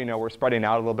 Now we're spreading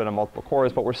out a little bit on multiple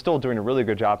cores, but we're still doing a really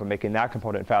good job of making that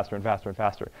component faster and faster and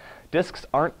faster. Disks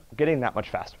aren't getting that much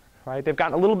faster, right? They've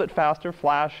gotten a little bit faster.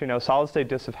 Flash, solid-state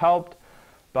disks have helped,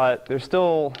 but they're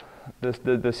still the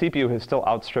CPU has still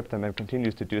outstripped them and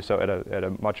continues to do so at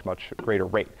a much, much greater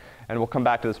rate. And we'll come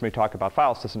back to this when we talk about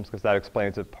file systems, because that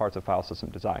explains the parts of file system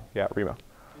design. Yeah, Remo.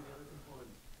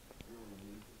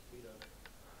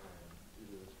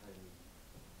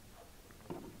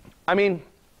 I mean,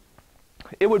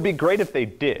 it would be great if they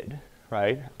did,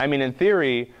 right? I mean, in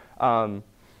theory, and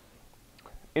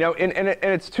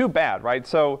it's too bad, right?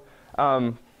 So,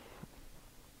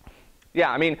 yeah,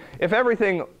 I mean, if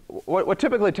everything, what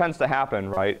typically tends to happen,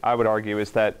 right, I would argue,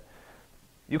 is that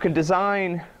you can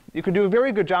do a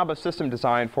very good job of system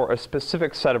design for a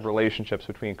specific set of relationships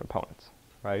between components,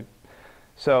 right?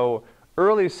 So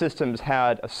early systems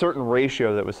had a certain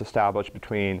ratio that was established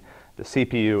between the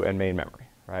CPU and main memory,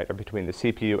 right, or between the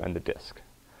CPU and the disk.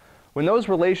 When those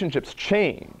relationships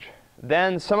change,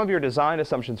 then some of your design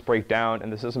assumptions break down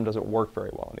and the system doesn't work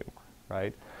very well anymore,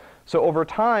 right? So over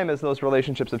time, as those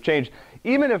relationships have changed,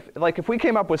 even if we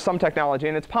came up with some technology,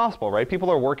 and it's possible, right?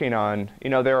 People are working on,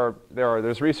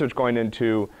 there's research going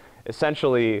into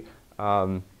essentially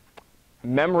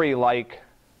memory-like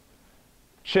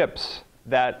chips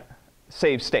that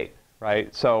save state,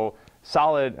 right? So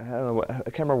solid, I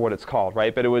can't remember what it's called,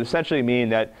 right? But it would essentially mean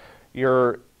that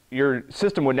your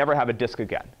system would never have a disk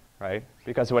again, right?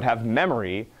 Because it would have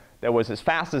memory that was as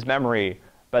fast as memory,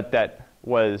 but that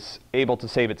was able to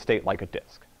save its state like a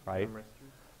disk, right?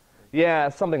 Yeah,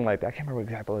 something like that. I can't remember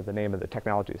exactly what the name of the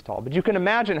technology is called. But you can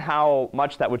imagine how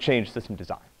much that would change system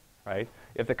design, right?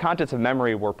 If the contents of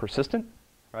memory were persistent,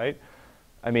 right?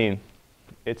 I mean,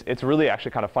 it's really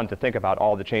actually kind of fun to think about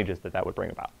all the changes that would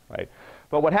bring about, right?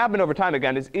 But what happened over time,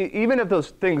 again, is even if those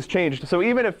things changed, so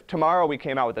even if tomorrow we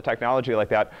came out with a technology like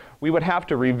that, we would have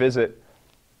to revisit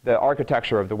the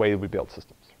architecture of the way we build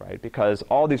systems, right? Because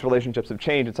all these relationships have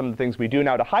changed, and some of the things we do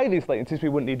now to hide these latencies we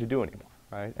wouldn't need to do anymore,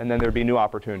 right? And then there'd be new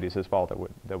opportunities as well that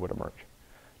would emerge.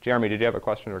 Jeremy, did you have a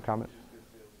question or comment?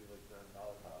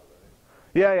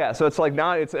 Yeah. So it's like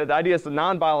the idea is the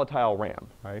non-volatile RAM,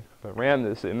 right? But RAM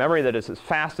is a memory that is as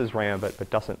fast as RAM, but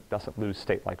doesn't lose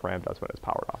state like RAM does when it's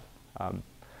powered off.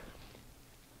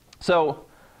 So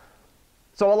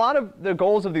a lot of the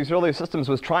goals of these early systems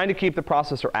was trying to keep the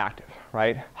processor active,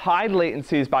 right? Hide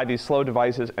latencies by these slow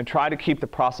devices and try to keep the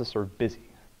processor busy,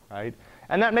 right?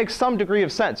 And that makes some degree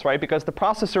of sense, right? Because the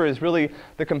processor is really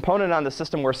the component on the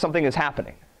system where something is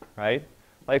happening, right?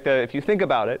 Like if you think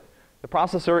about it, the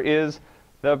processor is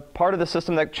the part of the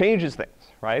system that changes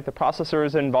things, right? The processor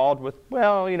is involved with,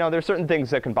 well, there's certain things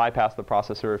that can bypass the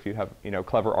processor if you have,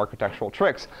 clever architectural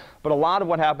tricks. But a lot of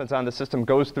what happens on the system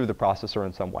goes through the processor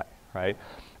in some way, right?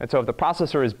 And so if the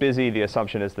processor is busy, the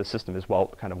assumption is the system is well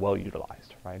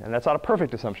utilized, right? And that's not a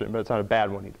perfect assumption, but it's not a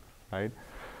bad one either, right?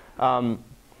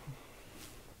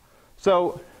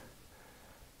 So,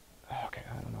 okay,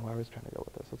 I don't know where I was trying to go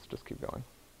with this. Let's just keep going.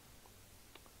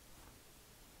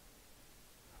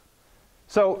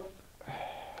 So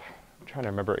I'm trying to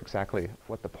remember exactly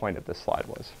what the point of this slide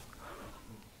was.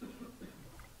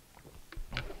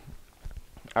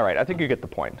 All right, I think you get the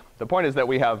point. The point is that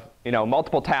we have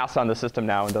multiple tasks on the system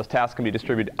now, and those tasks can be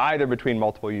distributed either between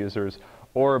multiple users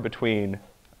or between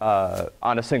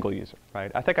on a single user,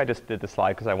 right? I think I just did the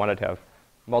slide because I wanted to have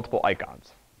multiple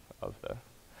icons of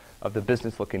the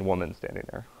business-looking woman standing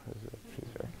there. She's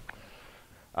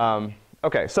very,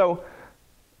 okay, so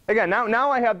again,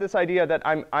 now I have this idea that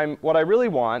what I really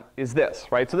want is this,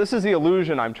 right? So this is the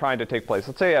illusion I'm trying to take place.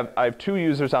 Let's say I have 2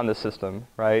 users on the system,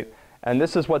 right? And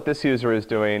this is what this user is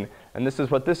doing, and this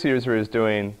is what this user is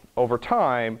doing over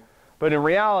time. But in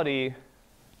reality,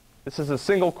 this is a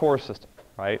single core system,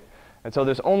 right? And so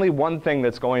there's only one thing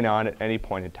that's going on at any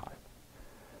point in time.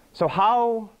 So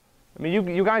how, I mean,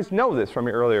 you guys know this from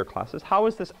your earlier classes. How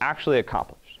is this actually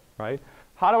accomplished, right?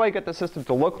 How do I get the system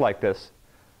to look like this,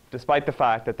 despite the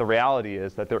fact that the reality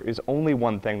is that there is only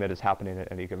one thing that is happening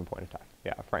at any given point in time?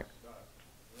 Yeah, Frank.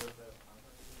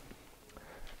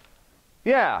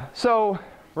 Yeah, so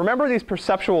remember these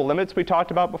perceptual limits we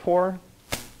talked about before?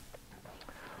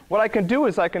 What I can do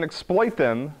is I can exploit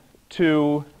them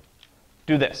to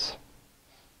do this.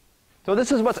 So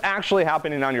this is what's actually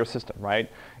happening on your system,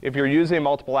 right? If you're using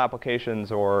multiple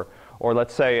applications, or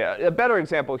let's say a better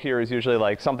example here is usually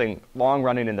like something long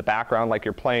running in the background, like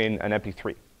you're playing an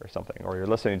MP3 or something, or you're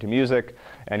listening to music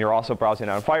and you're also browsing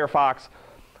on Firefox.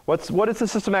 What is the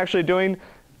system actually doing?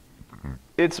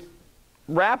 It's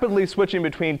rapidly switching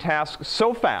between tasks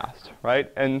so fast, right,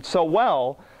 and so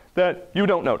well that you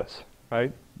don't notice,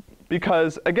 right?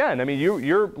 Because again, I mean,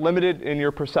 you're limited in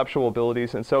your perceptual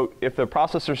abilities, and so if the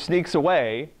processor sneaks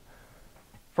away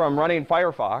from running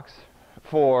Firefox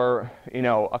for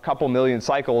a couple million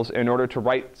cycles in order to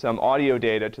write some audio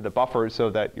data to the buffer so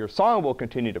that your song will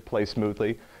continue to play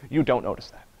smoothly, you don't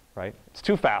notice that, right? It's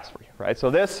too fast for you, right? So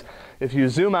this, if you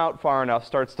zoom out far enough,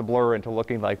 starts to blur into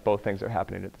looking like both things are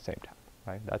happening at the same time.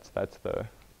 Right? That's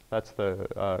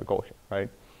the goal here, right?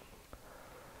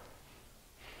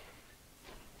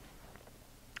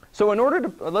 So in order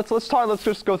to let's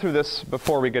just go through this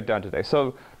before we get done today.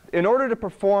 So in order to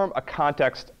perform a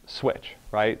context switch,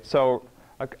 right? So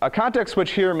a context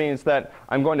switch here means that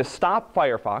I'm going to stop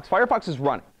Firefox. Firefox is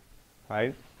running,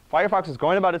 right? Firefox is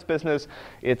going about its business.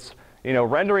 It's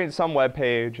rendering some web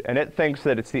page, and it thinks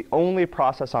that it's the only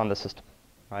process on the system,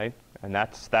 right? And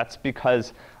that's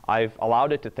because I've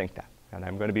allowed it to think that. And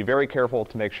I'm going to be very careful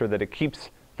to make sure that it keeps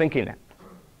thinking that,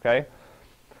 okay?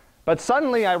 But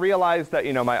suddenly I realize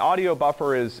that my audio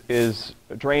buffer is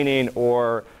draining,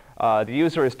 or the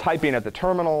user is typing at the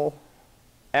terminal,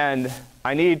 and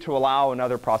I need to allow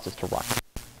another process to run,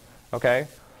 okay?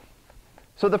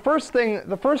 So the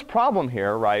first problem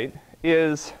here, right,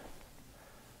 is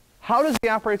how does the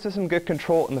operating system get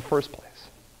control in the first place?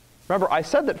 Remember, I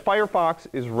said that Firefox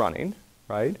is running,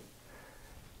 right?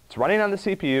 It's running on the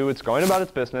CPU. It's going about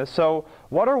its business. So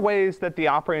what are ways that the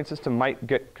operating system might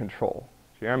get control?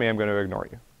 Jeremy, I'm going to ignore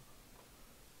you.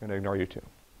 I'm going to ignore you too.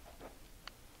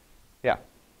 Yeah.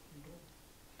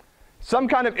 Some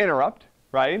kind of interrupt,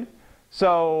 right?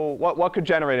 So what could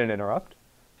generate an interrupt?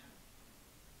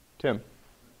 Tim.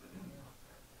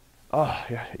 Oh,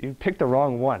 yeah, you picked the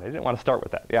wrong one. I didn't want to start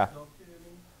with that. Yeah.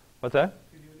 What's that?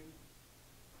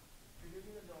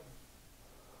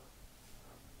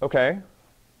 Okay.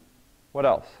 What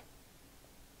else?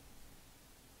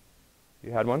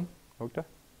 You had one, Okta?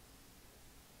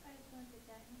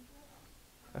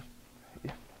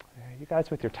 You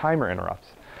guys with your timer interrupts.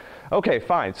 Okay,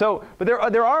 fine. So, but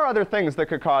there are other things that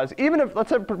could cause, even if, let's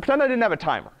say, pretend I didn't have a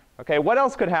timer. Okay, what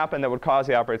else could happen that would cause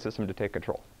the operating system to take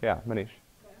control? Yeah, Manish.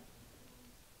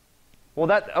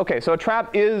 Well, okay, so a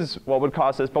trap is what would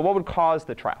cause this, but what would cause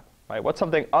the trap, right? What's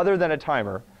something other than a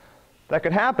timer that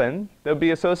could happen that would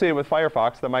be associated with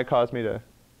Firefox that might cause me to?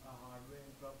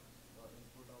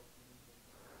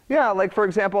 Yeah, like for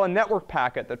example, a network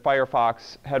packet that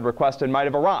Firefox had requested might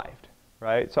have arrived,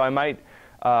 right? So I might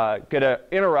get an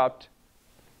interrupt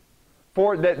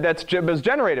that was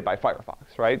generated by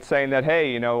Firefox, right? Saying that,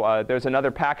 hey, there's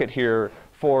another packet here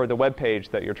for the web page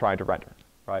that you're trying to render,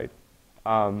 right?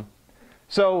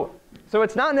 So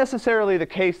it's not necessarily the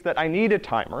case that I need a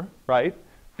timer, right?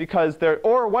 Because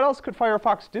or what else could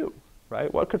Firefox do,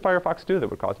 right? What could Firefox do that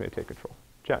would cause me to take control?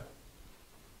 Jen.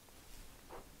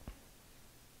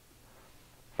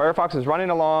 Firefox is running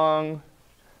along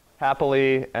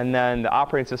happily, and then the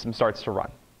operating system starts to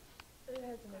run. It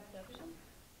has an exception?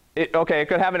 Okay, it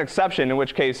could have an exception, in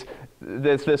which case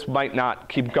this might not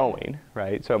keep going,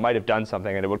 right? So it might have done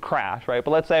something and it would crash, right?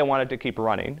 But let's say I wanted to keep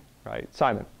running, right?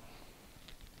 Simon.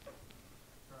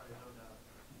 Sorry, no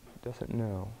doubt. Doesn't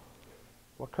know.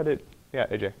 What could it? Yeah,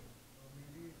 AJ. Maybe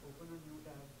open a new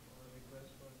tab or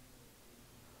request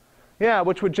for. Yeah,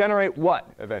 which would generate what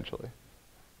eventually?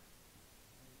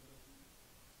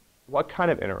 What kind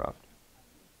of interrupt?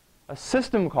 A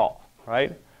system call,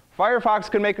 right? Firefox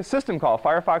could make a system call.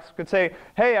 Firefox could say,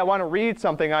 hey, I want to read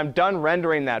something. I'm done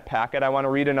rendering that packet. I want to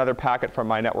read another packet from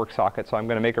my network socket, so I'm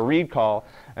going to make a read call,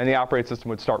 and the operating system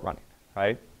would start running,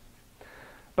 right?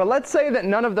 But let's say that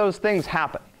none of those things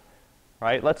happen,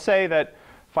 right? Let's say that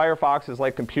Firefox is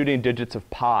like computing digits of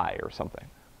pi or something,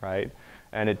 right?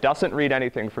 And it doesn't read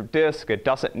anything from disk. It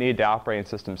doesn't need the operating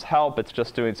system's help. It's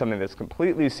just doing something that's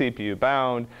completely CPU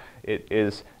bound. It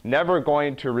is never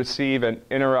going to receive an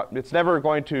interrupt. It's never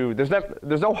going to, there's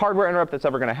no hardware interrupt that's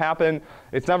ever going to happen.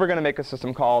 It's never going to make a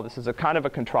system call. This is a kind of a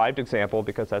contrived example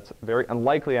because that's very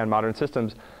unlikely on modern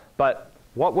systems. But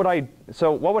what would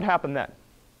happen then?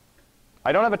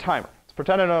 I don't have a timer. Let's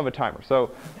pretend I don't have a timer.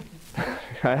 So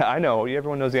I know,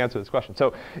 everyone knows the answer to this question.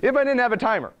 So if I didn't have a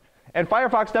timer, and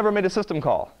Firefox never made a system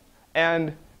call,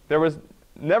 and there was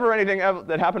never anything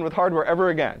that happened with hardware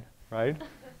ever again, right?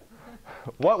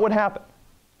 What would happen?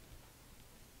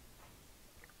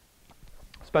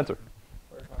 Spencer.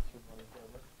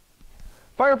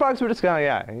 Firefox would just go,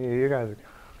 yeah, you guys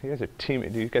are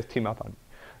teaming. You guys team up on. You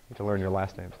need to learn your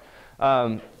last names.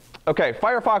 OK,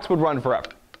 Firefox would run forever,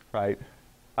 right?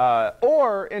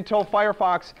 Or until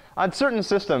Firefox, on certain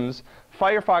systems,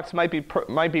 Firefox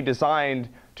might be designed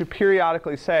to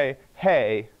periodically say,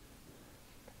 hey,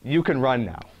 you can run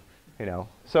now. You know?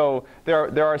 So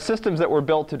there are systems that were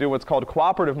built to do what's called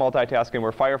cooperative multitasking,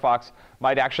 where Firefox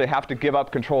might actually have to give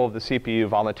up control of the CPU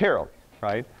voluntarily,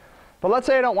 right? But let's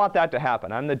say I don't want that to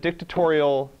happen. I'm the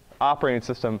dictatorial operating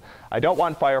system. I don't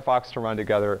want Firefox to run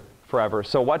together forever.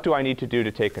 So what do I need to do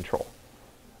to take control?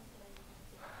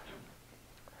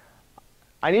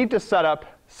 I need to set up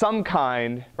some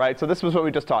kind, right? So this was what we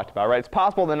just talked about, right? It's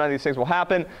possible that none of these things will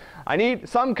happen. I need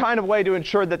some kind of way to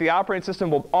ensure that the operating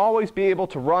system will always be able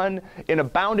to run in a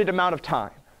bounded amount of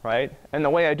time, right? And the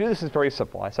way I do this is very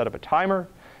simple. I set up a timer,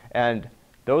 and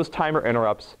those timer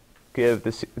interrupts give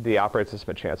the operating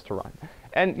system a chance to run.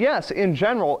 And yes, in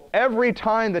general, every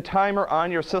time the timer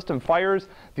on your system fires,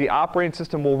 the operating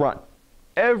system will run.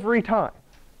 Every time.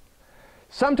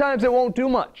 Sometimes it won't do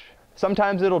much.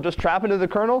 Sometimes it'll just trap into the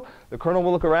kernel. The kernel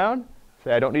will look around,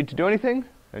 say, I don't need to do anything,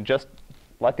 and just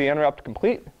let the interrupt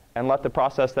complete, and let the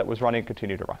process that was running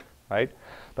continue to run, right?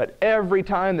 But every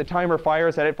time the timer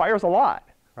fires, and it fires a lot,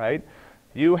 right?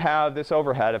 You have this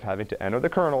overhead of having to enter the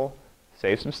kernel,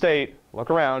 save some state, look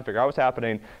around, figure out what's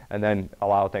happening, and then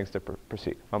allow things to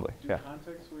proceed. Humbly, yeah.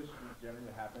 Context switch generally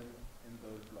happen in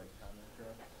those like time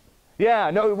interrupts? Yeah,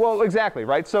 no, well, exactly,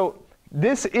 right? So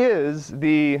this is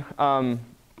the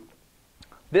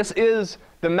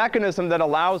mechanism that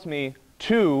allows me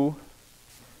to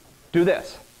do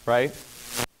this, right?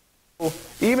 So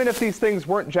even if these things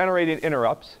weren't generating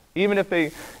interrupts, even if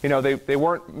they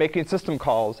weren't making system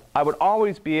calls, I would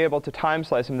always be able to time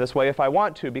slice them this way if I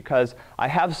want to, because I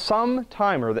have some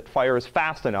timer that fires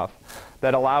fast enough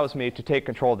that allows me to take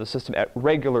control of the system at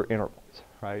regular intervals,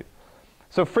 right?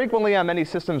 So frequently on many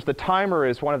systems, the timer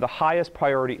is one of the highest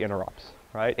priority interrupts,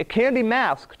 right? It can be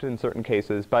masked in certain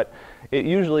cases, but it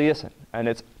usually isn't, and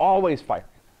it's always firing,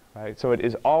 right? So it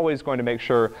is always going to make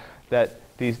sure that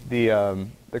the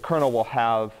kernel will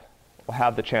have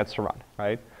the chance to run,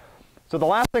 right? So the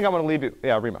last thing I want to leave you,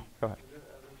 yeah, Remo, go ahead. Is there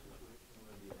ever a situation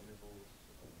where the intervals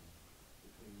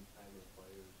between timer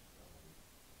fires,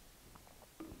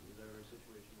 is there a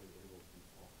situation where the intervals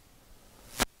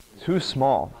too small? Too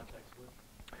small. Context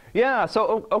switch? Yeah.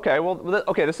 So okay. Well,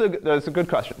 okay. This is a good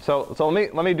question. So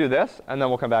let me do this, and then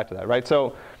we'll come back to that, right?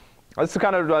 So this is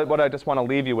kind of what I just want to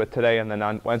leave you with today, and then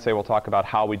on Wednesday we'll talk about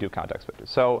how we do context switches.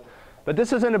 So, but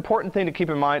this is an important thing to keep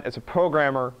in mind as a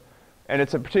programmer, and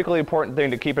it's a particularly important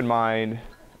thing to keep in mind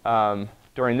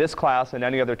during this class and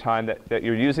any other time that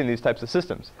you're using these types of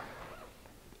systems,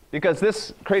 because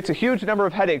this creates a huge number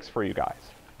of headaches for you guys,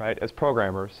 right, as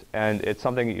programmers, and it's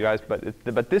something that you guys.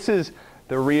 But this is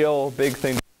the real big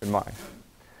thing to keep in mind.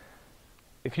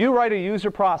 If you write a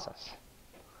user process,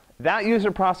 that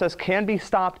user process can be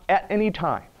stopped at any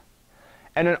time,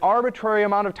 and an arbitrary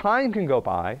amount of time can go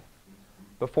by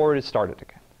before it is started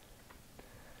again.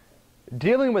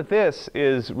 Dealing with this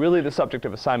is really the subject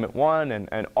of assignment 1,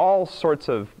 and all sorts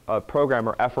of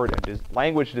programmer effort and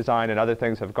language design and other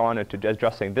things have gone into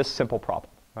addressing this simple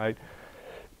problem, right?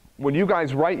 When you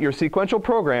guys write your sequential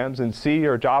programs in C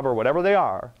or Java or whatever they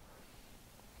are,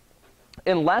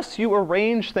 unless you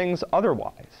arrange things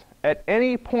otherwise, at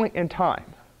any point in time,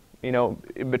 in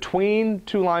between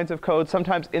 2 lines of code,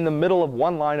 sometimes in the middle of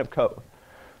 1 line of code,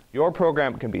 your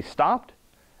program can be stopped,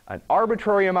 An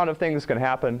arbitrary amount of things can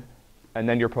happen, and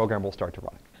then your program will start to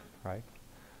run, right?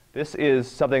 This is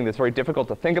something that's very difficult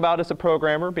to think about as a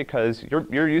programmer because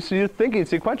you're used to thinking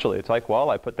sequentially. It's like, well,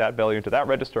 I put that value into that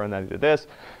register, and then I did this,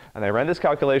 and I ran this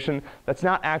calculation. That's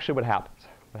not actually what happens.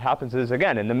 What happens is,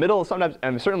 again, in the middle, sometimes,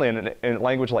 and certainly in a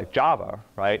language like Java,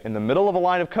 right, in the middle of a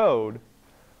line of code,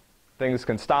 things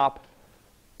can stop.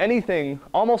 Anything,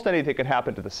 almost anything can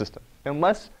happen to the system.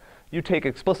 Unless you take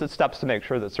explicit steps to make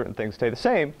sure that certain things stay the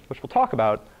same, which we'll talk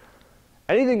about,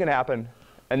 anything can happen,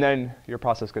 and then your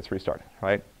process gets restarted,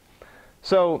 right?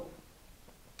 So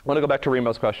I want to go back to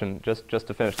Remo's question just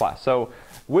to finish class. So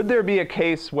would there be a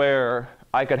case where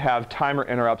I could have timer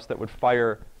interrupts that would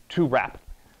fire too rapidly?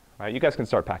 Right? You guys can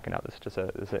start packing out. This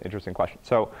is an interesting question.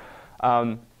 So,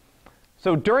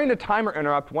 so during the timer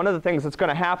interrupt, one of the things that's going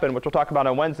to happen, which we'll talk about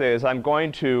on Wednesday, is I'm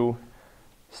going to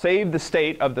save the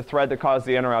state of the thread that caused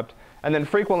the interrupt. And then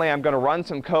frequently, I'm going to run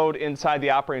some code inside the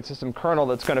operating system kernel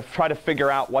that's going to try to figure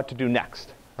out what to do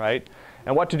next, right?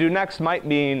 And what to do next might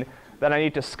mean that I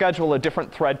need to schedule a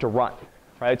different thread to run,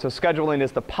 right? So scheduling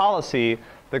is the policy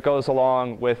that goes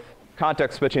along with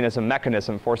context switching as a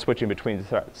mechanism for switching between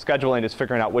threads. Scheduling is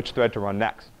figuring out which thread to run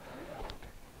next.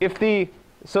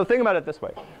 So think about it this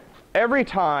way. Every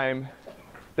time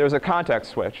there's a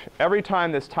context switch, every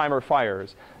time this timer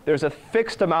fires, there's a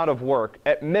fixed amount of work,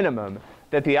 at minimum,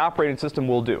 that the operating system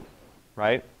will do,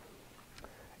 right?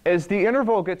 As the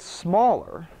interval gets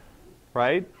smaller,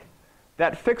 right,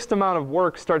 that fixed amount of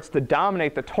work starts to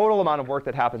dominate the total amount of work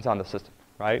that happens on the system,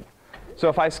 right? So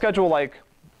if I schedule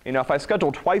if I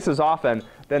schedule twice as often,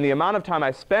 then the amount of time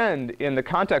I spend in the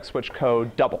context switch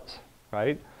code doubles,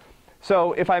 right?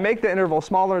 So if I make the interval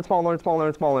smaller and smaller and smaller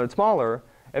and smaller and smaller,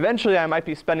 eventually I might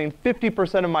be spending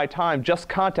 50% of my time just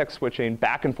context switching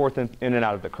back and forth in and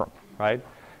out of the kernel, right?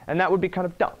 And that would be kind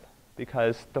of dumb,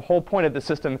 because the whole point of the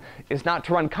system is not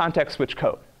to run context switch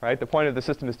code, right? The point of the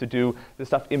system is to do the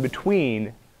stuff in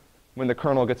between when the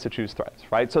kernel gets to choose threads,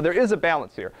 right? So there is a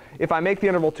balance here. If I make the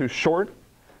interval too short,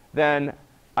 then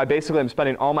I basically am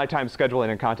spending all my time scheduling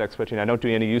and context switching. I don't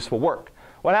do any useful work.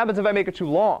 What happens if I make it too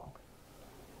long?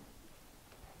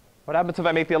 What happens if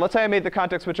I make let's say I made the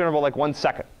context switch interval like 1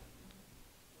 second.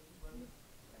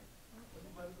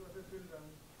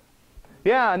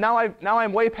 Yeah, now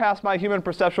I'm way past my human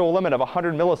perceptual limit of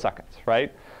 100 milliseconds,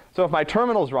 right? So if my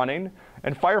terminal's running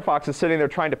and Firefox is sitting there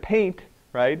trying to paint,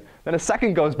 right, then a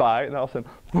second goes by and all of a sudden,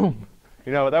 boom.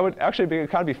 You know, that would actually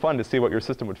kind of be fun to see what your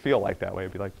system would feel like that way.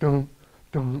 It'd be like, dum,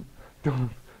 dum, dum.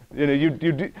 You know,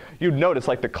 you'd notice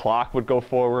like the clock would go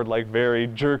forward like very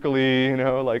jerkily, you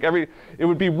know, like it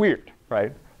would be weird,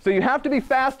 right? So you have to be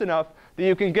fast enough that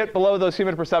you can get below those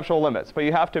human perceptual limits, but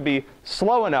you have to be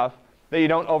slow enough that you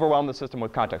don't overwhelm the system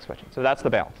with context switching. So that's the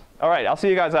balance. All right, I'll see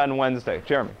you guys on Wednesday.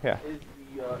 Jeremy, yeah. Is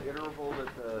the interval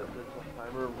that the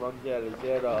timer runs at, is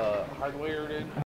that hardwired in?